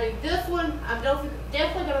 So when I do this one, I'm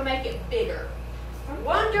definitely going to make it bigger.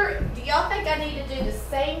 Wonder, do y'all think I need to do the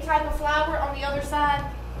same type of flower on the other side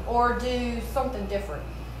or do something different?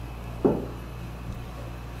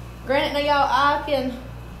 Granted, now y'all, I can,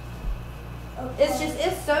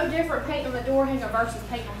 it's so different painting on the door hanger versus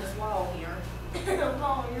painting on this wall here.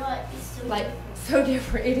 Mom, you're like, it's so Like, different. so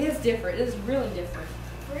different. It is different. It is really different.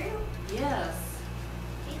 For real? Yes.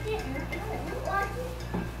 It didn't look like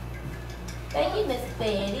it. Thank you, Miss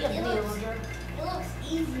Betty, a It looks- builder. It looks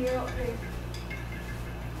easier up there.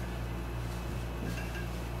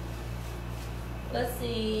 Let's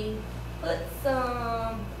see. Put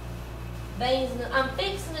some veins in the, I'm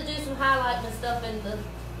fixing to do some highlighting and stuff in the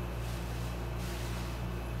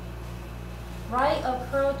right of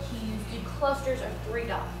curl cues. Do clusters or 3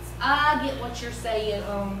 dots. I get what you're saying,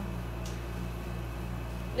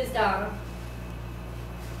 Miss Donna.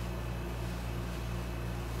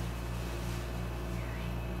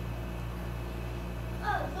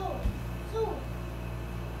 Oh, so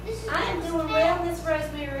this is. I am doing well, Miss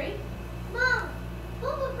Rosemary. Mom,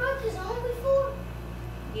 Papa broke his arm before.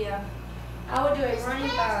 Yeah. I would do a Miss running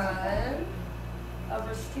Cass. vine of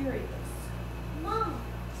Mysterious. Mom,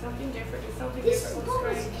 Something different. Do something this is different.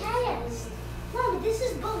 Bubba's Looks great. cast. Mom, this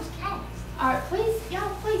is Bubba's cast. All right, please,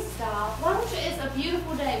 y'all, please stop. Why don't you? It's a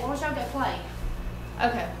beautiful day. Why don't y'all go play?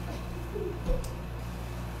 Okay.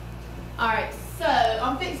 All right. So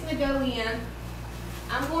I'm fixing to go in.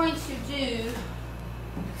 I'm going to do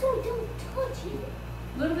So don't touch it.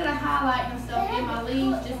 a little bit of highlighting and stuff in my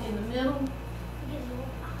leaves, just in the middle.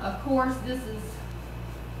 Of course, this is.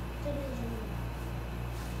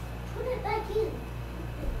 Put it back in.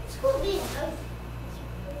 It's going to be in.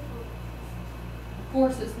 Of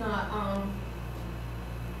course, it's not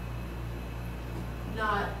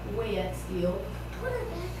wet still. Put it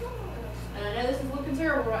back on. And I know this is looking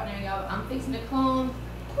terrible right now, y'all. I'm fixing to clone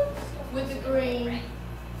with the green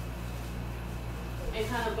and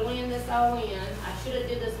kind of blend this all in. I should have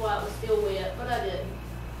did this while it was still wet, but I didn't.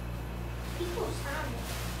 People sign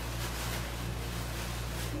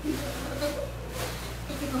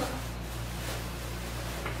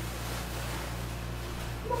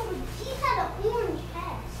Mom, he had an orange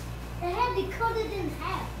hat. They had to cut it in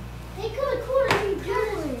half. They could have cut it in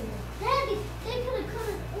doing. They could have cut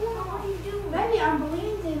it orange. What are you doing? Baby, I'm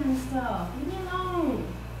blending and stuff. Leave me alone.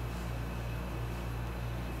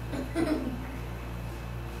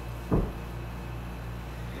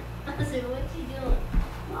 I said, what you doing?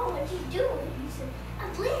 Mom, what you doing? He said,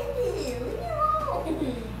 I'm blending. Leave me alone.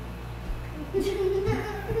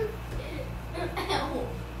 Ow.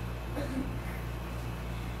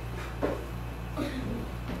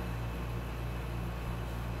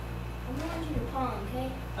 I'm going to the pond, okay?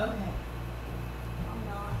 Okay. I'm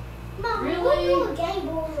not. Mom, Really? what do a Game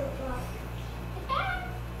Boy look like?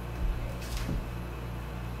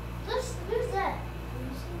 Who's that?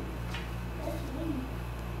 That's me.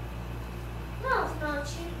 No, it's not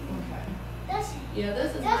you. Okay. That's Yeah,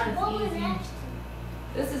 this is that's not Bubba as easy. next.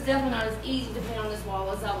 This is definitely not as easy to paint on this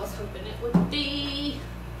wall as I was hoping it would be.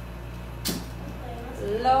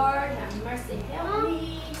 Lord have mercy, help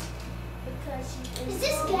me. Because Is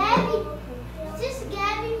this Gabby? Is this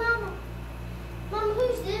Gabby, Mama? Mama,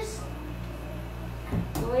 who's this?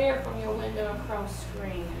 Glare from your window across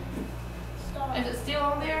screen. Stop. Is it still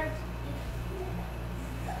on there?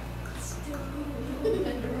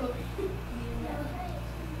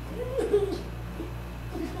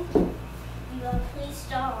 Eli, please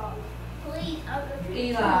stop. Please, I'll go to the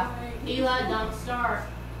Eli. pond. Eli, don't start.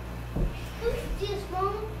 Who's this,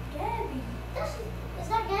 Mama? Gabby. Is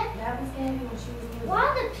that Gabby? That was Gabby when she was little. Why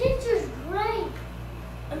the picture's gray?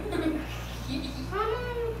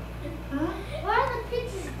 Mama,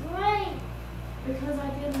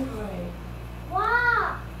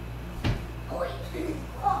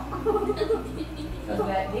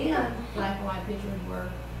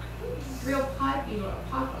 You want a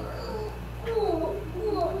popular.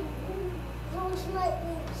 Don't let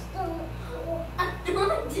me stomach.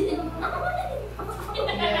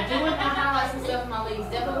 Yeah, doing my highlights and stuff in my leaves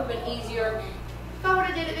definitely would have been easier. If I would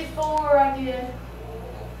have did it before I did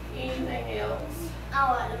anything else. Oh,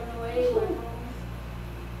 I don't know where he went.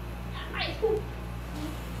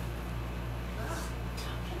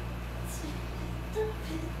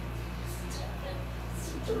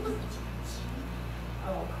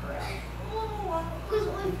 Oh crap. Who's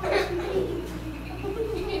my first name?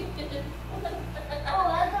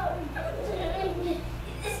 Oh, I thought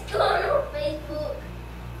It's going on Facebook.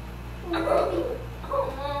 Who's Oh,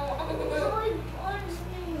 my first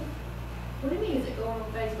name? What do you mean is it going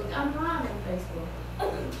on Facebook? I'm live on Facebook.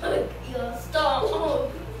 Yo, stop.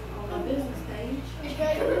 On my business page.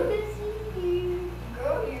 Girl,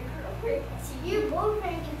 Girl, your girlfriend. your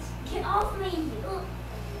boyfriend can Get off me.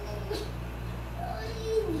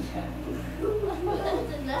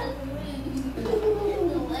 That's another move.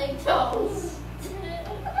 The leg toss.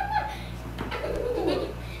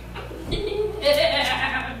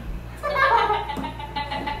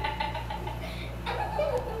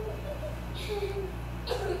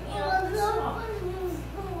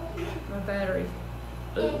 My battery.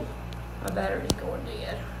 Ooh, my battery's going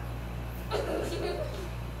dead.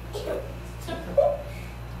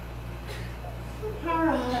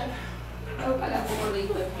 Alright. Oh, I got more leaf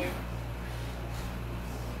in here.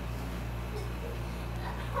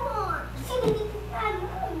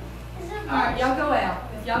 Alright, y'all go out.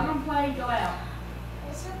 If y'all gonna play, go out.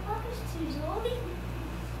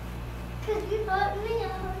 Cause you bought me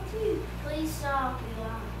out too. Please stop,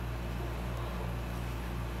 Eli.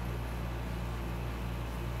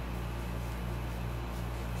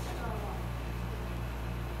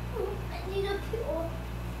 I need a pill.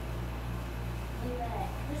 Be back.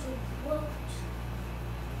 There's a boat.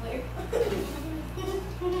 Where?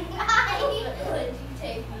 Where'd you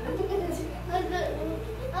take me?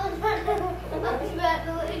 I was about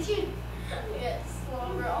to let you. Yes,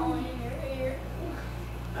 longer all in your hair.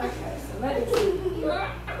 Okay, so let me see. You got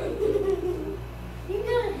a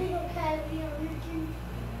little cavity on your tooth.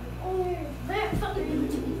 On your back of your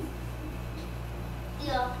tooth.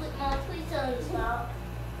 Yeah, put my tweets on the spot.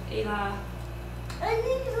 Eli. I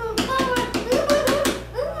need some power.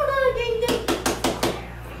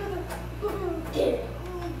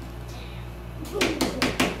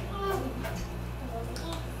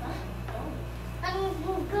 I need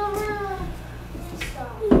some cover.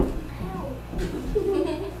 Stop.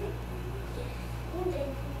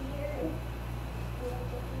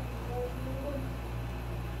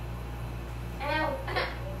 Ow. Ow.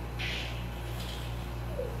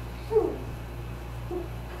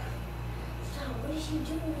 Stop, what is she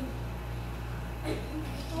doing?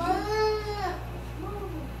 What?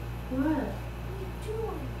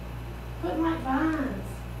 Put my vines.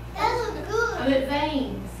 That looks good. I meant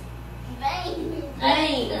veins. Veins.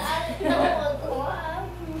 Veins. I didn't know what was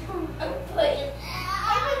I'm putting.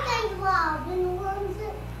 Everything's live in the ones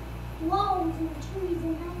that walls and trees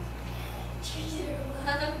and houses. Trees are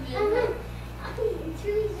alive. I mean,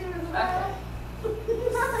 trees are alive. So,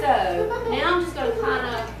 now I'm just going to kind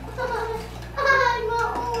of. My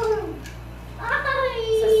arm.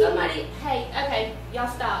 So, somebody. Hey, okay, y'all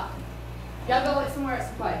stop. Y'all go somewhere else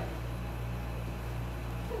to play.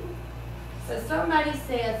 So, somebody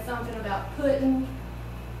said something about putting.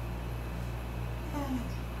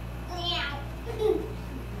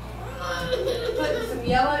 Putting some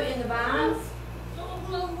yellow in the vines.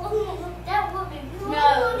 That would be good.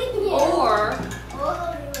 No. Or.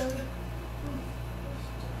 Oh,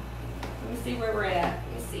 Let me see where we're at.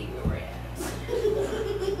 Let me see where we're at.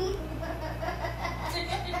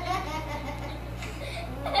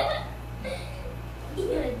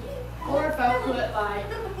 Or if I put like.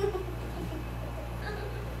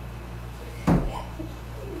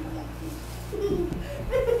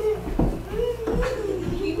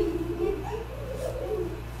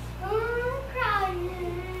 I'm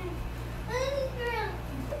crying. I'm crying.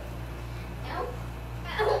 Ow.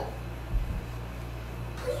 Ow.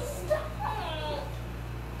 Please stop.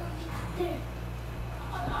 There.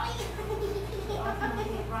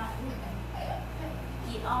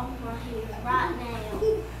 Get off my hair right now.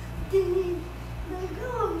 They're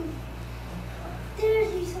gone.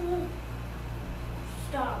 There's someone.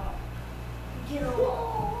 Stop. Get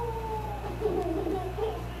off.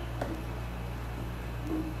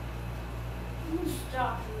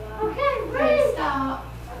 Stop. Eli. Okay, Hey, please. stop.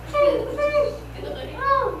 Okay, please.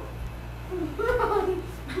 Oh.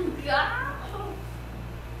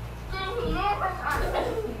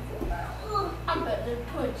 I'm about to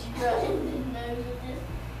punch you right in the nose with this.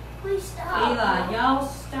 Please stop. Eli, y'all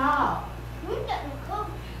stop. We ain't got no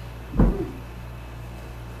cover.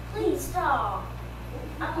 Please stop.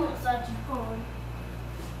 I'm on such a pond.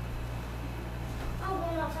 I'm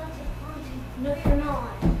going outside to the pond. No, you're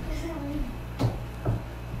not.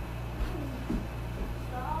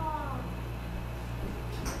 Stop.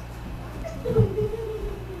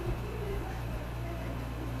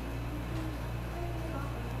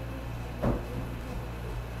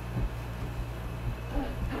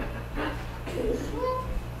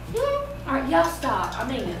 All right, y'all stop. I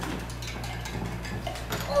mean it.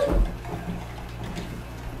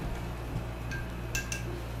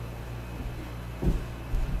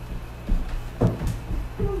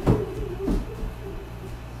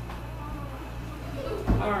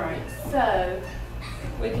 All right, so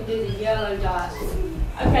we can do the yellow dots.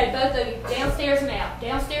 Okay, both of you, downstairs and out.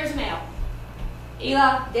 Downstairs and out.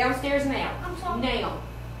 Eli, downstairs and out. I'm sorry. Now.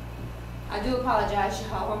 I do apologize,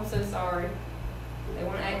 y'all. I'm so sorry. They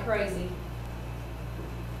want to act crazy.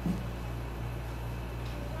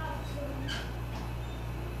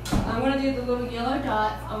 I'm going to do the little yellow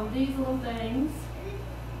dots on these little things.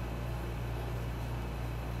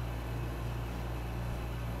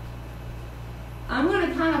 I'm going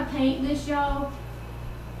to kind of paint this, y'all.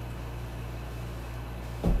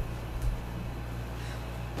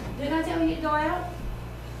 Didn't I tell you to go out?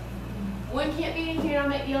 One can't be in here and I'll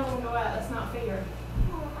make the other one go out. That's not fair.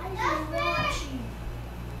 Oh, I just watch you.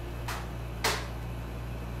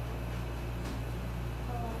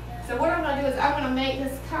 So what I'm going to do is I'm going to make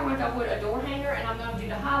this kind of like I would a door hanger, and I'm going to do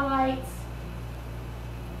the highlights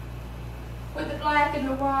with the black and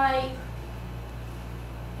the white.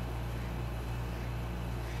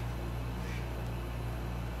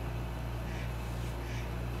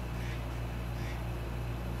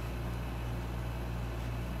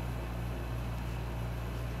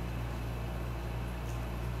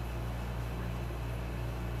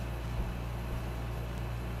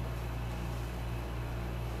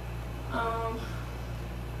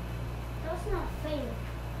 That's not fair.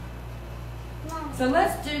 Mom, So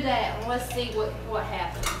let's do that and let's see what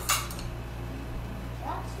happens.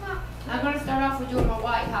 that's not. I'm going to start off with doing my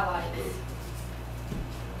white highlights.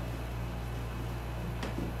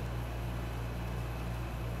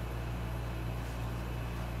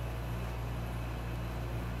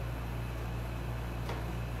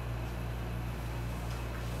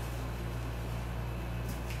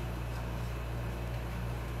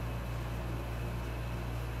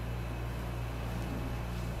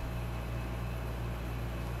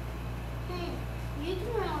 You can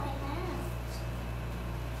roll it out.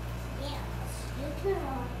 Yes, you can roll it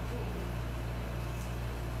out.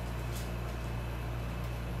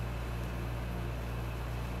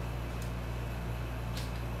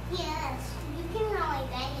 Yes, you can really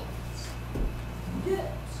dance.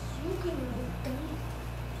 Yes, you can really dance.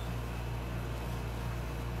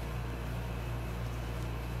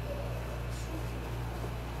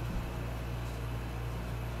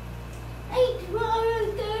 Hey,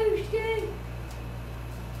 tomorrow Thursday.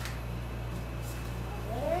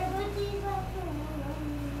 Everybody's up and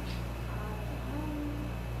running.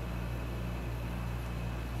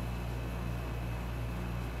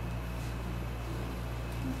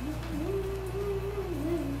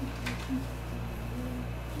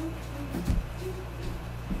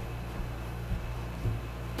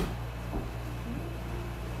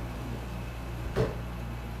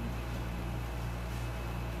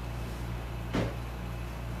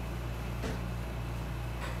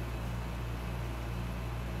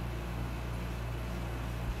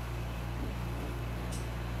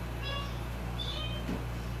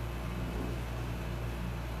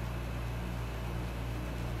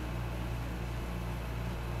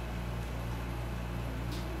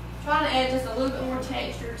 Trying to add just a little bit more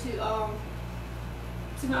texture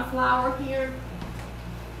to my flower here.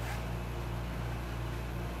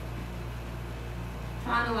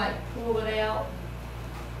 Trying to like pull it out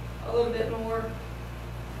a little bit more.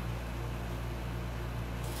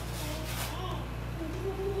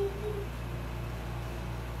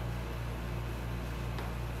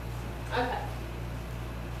 Okay.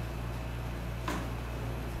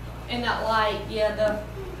 And that light, yeah,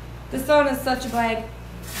 the sun is such a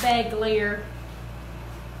bad glare.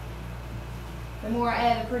 The more I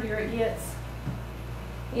add, the prettier it gets.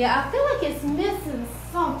 Yeah, I feel like it's missing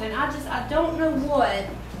something. I don't know what.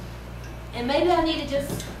 And maybe I need to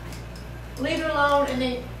just leave it alone and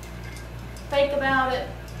then think about it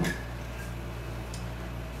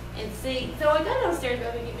and see. So I go downstairs,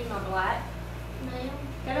 baby, and get me my black. Ma'am.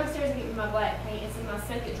 Go downstairs and get me my black paint. It's in my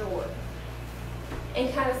second drawer.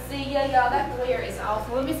 And kind of see, yeah, y'all, that glare is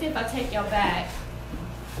awful. Let me see if I take y'all back.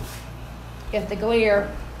 If the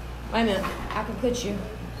glare, wait a minute, I can put you.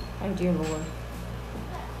 Oh dear Lord.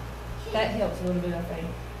 That helps a little bit, I think.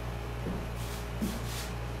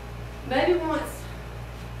 Maybe once,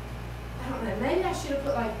 I don't know, maybe I should have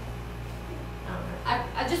put like, I don't know.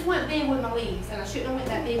 I just went big with my leaves, and I shouldn't have went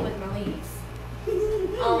that big with my leaves.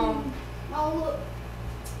 Oh, look.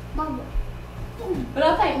 Mama. But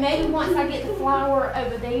I think maybe once I get the flower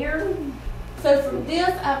over there, so from this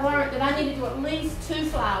I've learned that I need to do at least 2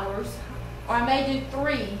 flowers, or I may do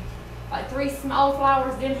 3, like 3 small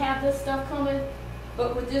flowers, then have this stuff coming.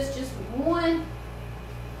 But with this just 1,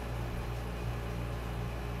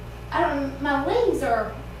 my leaves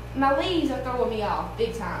are throwing me off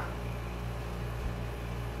big time.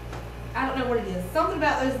 I don't know what it is. Something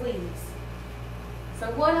about those leaves. So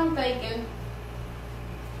what I'm thinking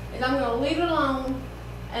is I'm going to leave it alone,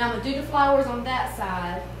 and I'm going to do the flowers on that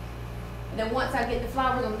side. And then once I get the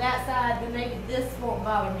flowers on that side, then maybe this won't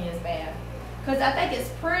bother me as bad. Because I think it's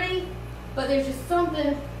pretty, but there's just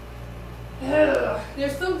something,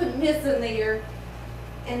 there's something missing there.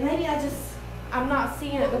 And maybe I'm not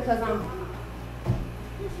seeing it because I'm...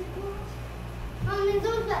 Mommy,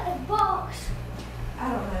 look at the box.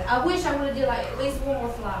 I don't know. I wish I would have did like at least 1 more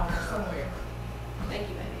flower somewhere. Thank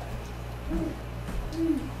you,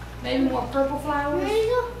 baby. Maybe more purple flowers. Ready to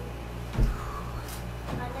go?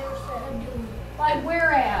 I never said I'm doing it. Like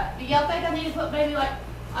where at? Do y'all think I need to put maybe like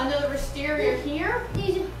another wisteria here?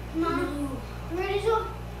 These are mine. Ready to go?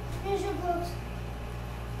 Here's your books.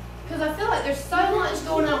 Because I feel like there's so much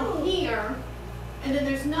going on here, and then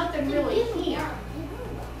there's nothing really here.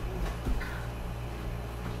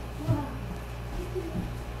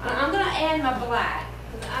 I'm going to add my black.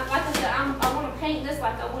 Like I said, I want to paint this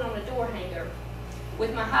like I would on a door hanger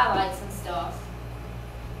with my highlights and stuff.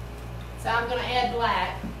 So I'm going to add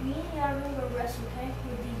black. Me and I remember wrestling, okay,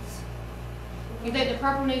 with these. You think the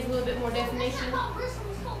purple needs a little bit more definition?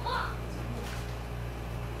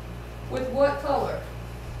 With what color?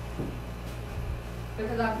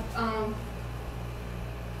 Because I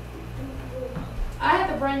have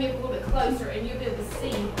to bring it a little bit closer and you'll be able to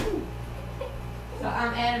see. So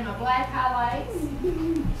I'm adding my black highlights.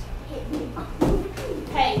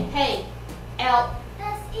 Hey, out.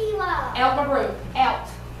 That's Eli. Out my room. Out.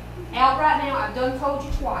 Out right now. I've done told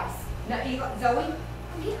you twice. Now, Eli, Zoe.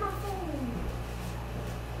 Get my phone.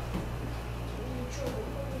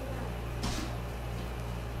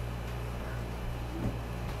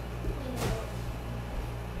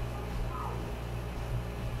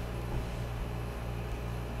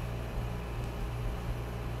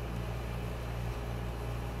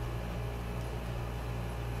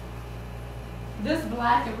 This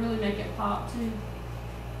black could really make it pop too.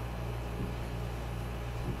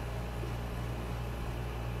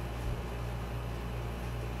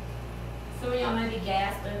 Some of y'all may be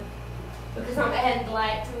gasping because I'm adding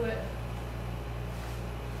black to it.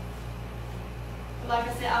 But like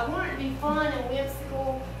I said, I want it to be fun and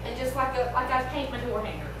whimsical and just like I paint my door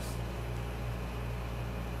hangers.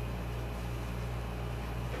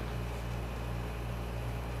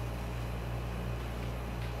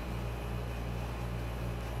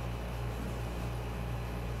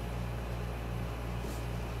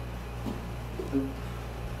 And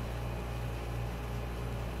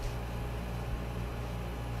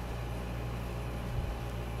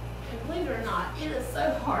believe it or not, it is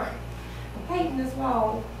so hard painting this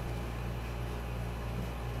wall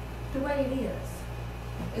the way it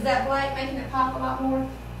is. Is that black making it pop a lot more?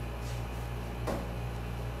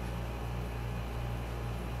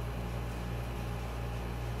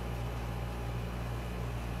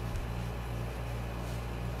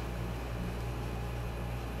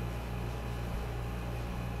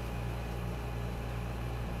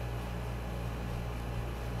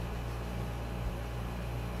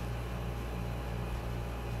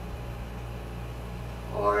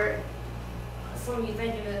 Or some of you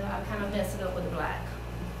thinking that I kind of messed it up with the black.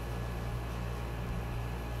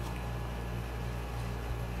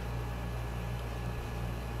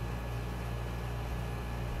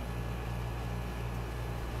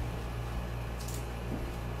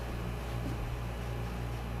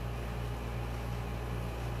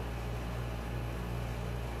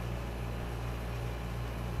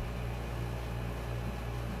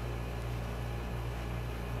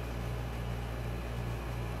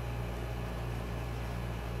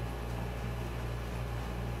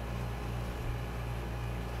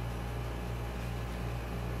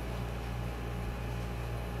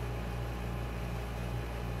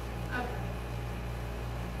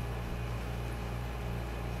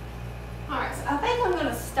 Alright, so I think I'm going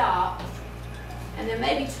to stop, and then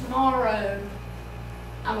maybe tomorrow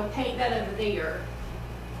I'm going to paint that over there.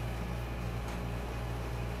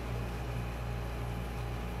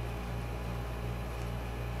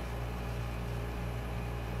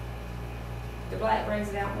 black brings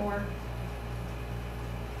it out more.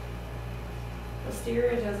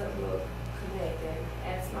 Wisteria doesn't look connected.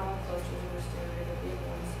 Add smaller clusters of wisteria. The big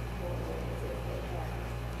ones won't look as if they have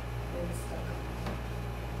been stuck on.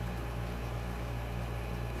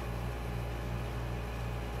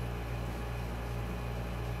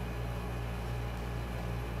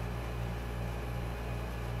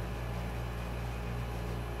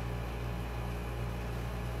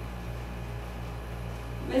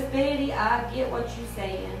 Miss Betty, I get what you're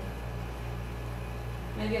saying.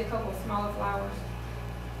 Maybe a couple of smaller flowers.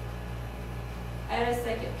 Add a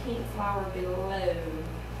second pink flower below.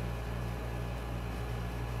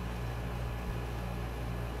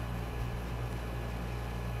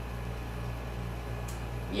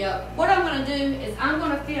 Yep. What I'm going to do is I'm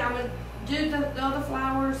going to do the other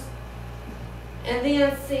flowers and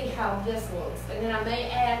then see how this looks. And then I may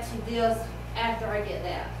add to this after I get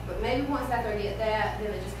that. But maybe once after I get that,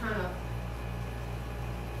 then it just kind of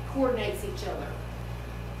coordinates each other.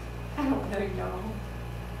 I don't know, y'all.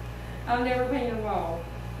 I've never painted a wall.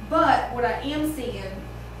 But what I am seeing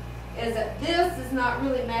is that this is not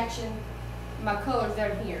really matching my colors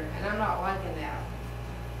down here, and I'm not liking that.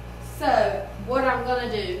 So what I'm going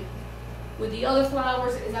to do with the other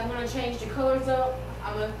flowers is I'm going to change the colors up.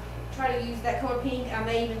 I'm going to try to use that color pink. I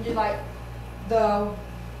may even do like the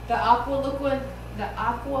aqua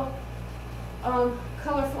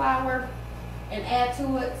color flower and add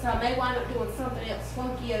to it. So I may wind up doing something else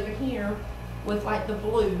funky over here with like the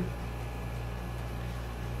blue.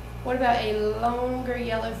 What about a longer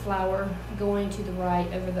yellow flower going to the right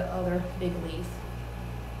over the other big leaf?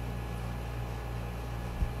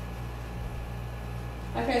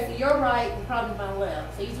 Okay, so your right will probably be my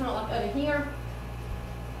left. So you turn it like over here.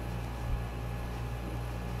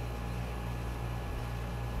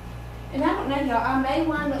 And I don't know, y'all, I may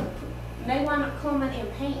wind up coming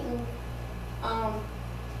and painting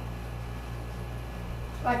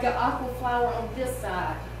like an aqua flower on this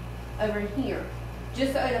side over here,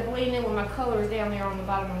 just so it'll blend in with my colors down there on the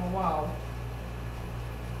bottom of the wall.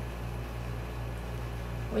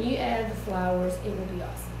 When you add the flowers, it will be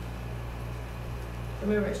awesome.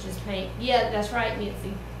 Remember, it's just paint. Yeah, that's right,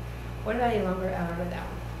 Nancy. What about a longer out of that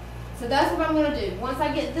one? So that's what I'm going to do. Once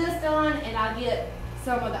I get this done and I get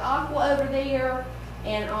some of the aqua over there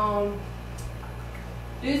and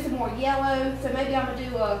do some more yellow. So maybe I'm going to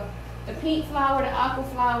do the pink flower, the aqua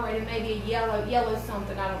flower, and maybe a yellow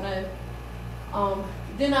something, I don't know.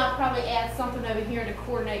 Then I'll probably add something over here to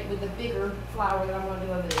coordinate with the bigger flower that I'm going to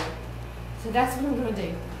do over there. So that's what I'm going to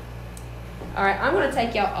do. All right, I'm going to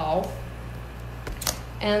take y'all off.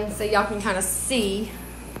 And so y'all can kind of see.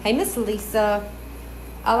 Hey, Miss Lisa.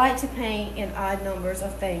 I like to paint in odd numbers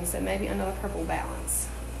of things, so maybe another purple balance.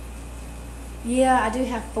 Yeah, I do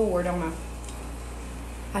have 4, don't I?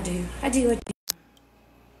 I do.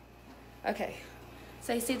 Okay,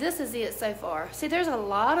 so you see, this is it so far. See, there's a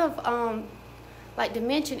lot of like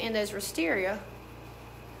dimension in those wisteria.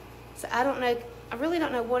 So I don't know, I really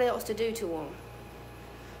don't know what else to do to them.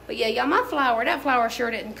 But yeah, y'all, that flower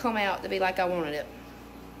sure didn't come out to be like I wanted it.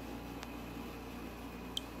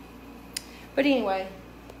 But anyway,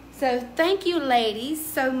 so thank you ladies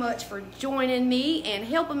so much for joining me and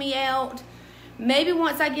helping me out. Maybe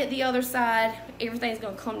once I get the other side, everything's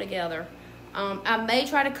going to come together. I may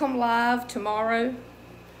try to come live tomorrow.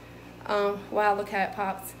 Wow, look how it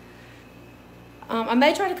pops. I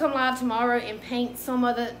may try to come live tomorrow and paint some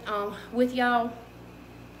of it with y'all.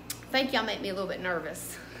 I think y'all make me a little bit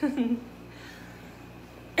nervous. Y'all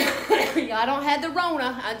don't have the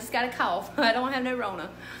Rona. I just got a cough. I don't have no Rona.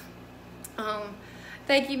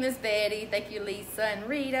 Thank you, Miss Betty. Thank you, Lisa and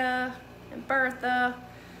Rita and Bertha.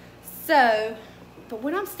 So, but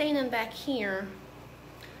when I'm standing back here,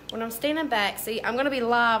 see, I'm going to be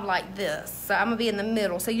live like this. So I'm going to be in the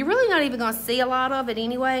middle. So you're really not even going to see a lot of it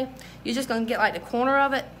anyway. You're just going to get like the corner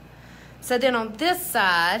of it. So then on this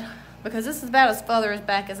side, because this is about as further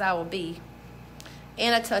back as I will be,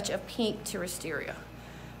 and a touch of pink to wisteria.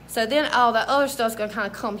 So then all the other stuff's going to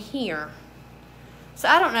kind of come here. So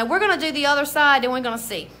I don't know. We're going to do the other side, then we're going to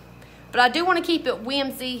see. But I do want to keep it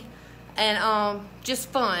whimsy and just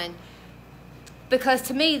fun. Because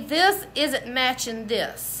to me, this isn't matching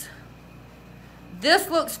this. This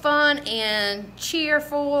looks fun and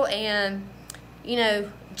cheerful and, you know,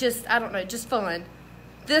 just, I don't know, just fun.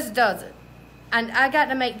 This doesn't. And I got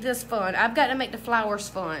to make this fun. I've got to make the flowers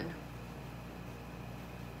fun.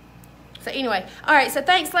 So anyway, all right, so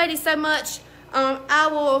thanks, ladies, so much. I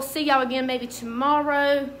will see y'all again maybe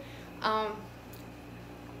tomorrow.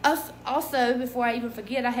 Also, before I even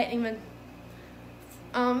forget, I hadn't even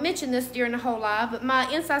mention this during the whole live, but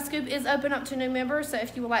my Inside Scoop is open up to new members. So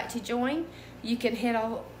if you would like to join, you can head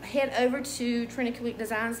over to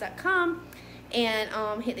TrinityClickDesigns.com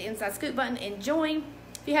and hit the Inside Scoop button and join.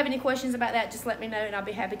 If you have any questions about that, just let me know and I'll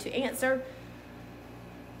be happy to answer.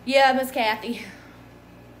 Yeah, Miss Kathy.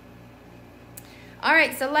 All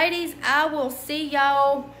right, so ladies, I will see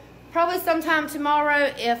y'all probably sometime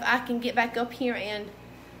tomorrow if I can get back up here and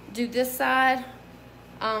do this side.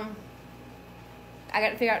 I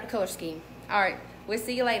got to figure out the color scheme. All right, we'll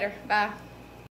see you later. Bye.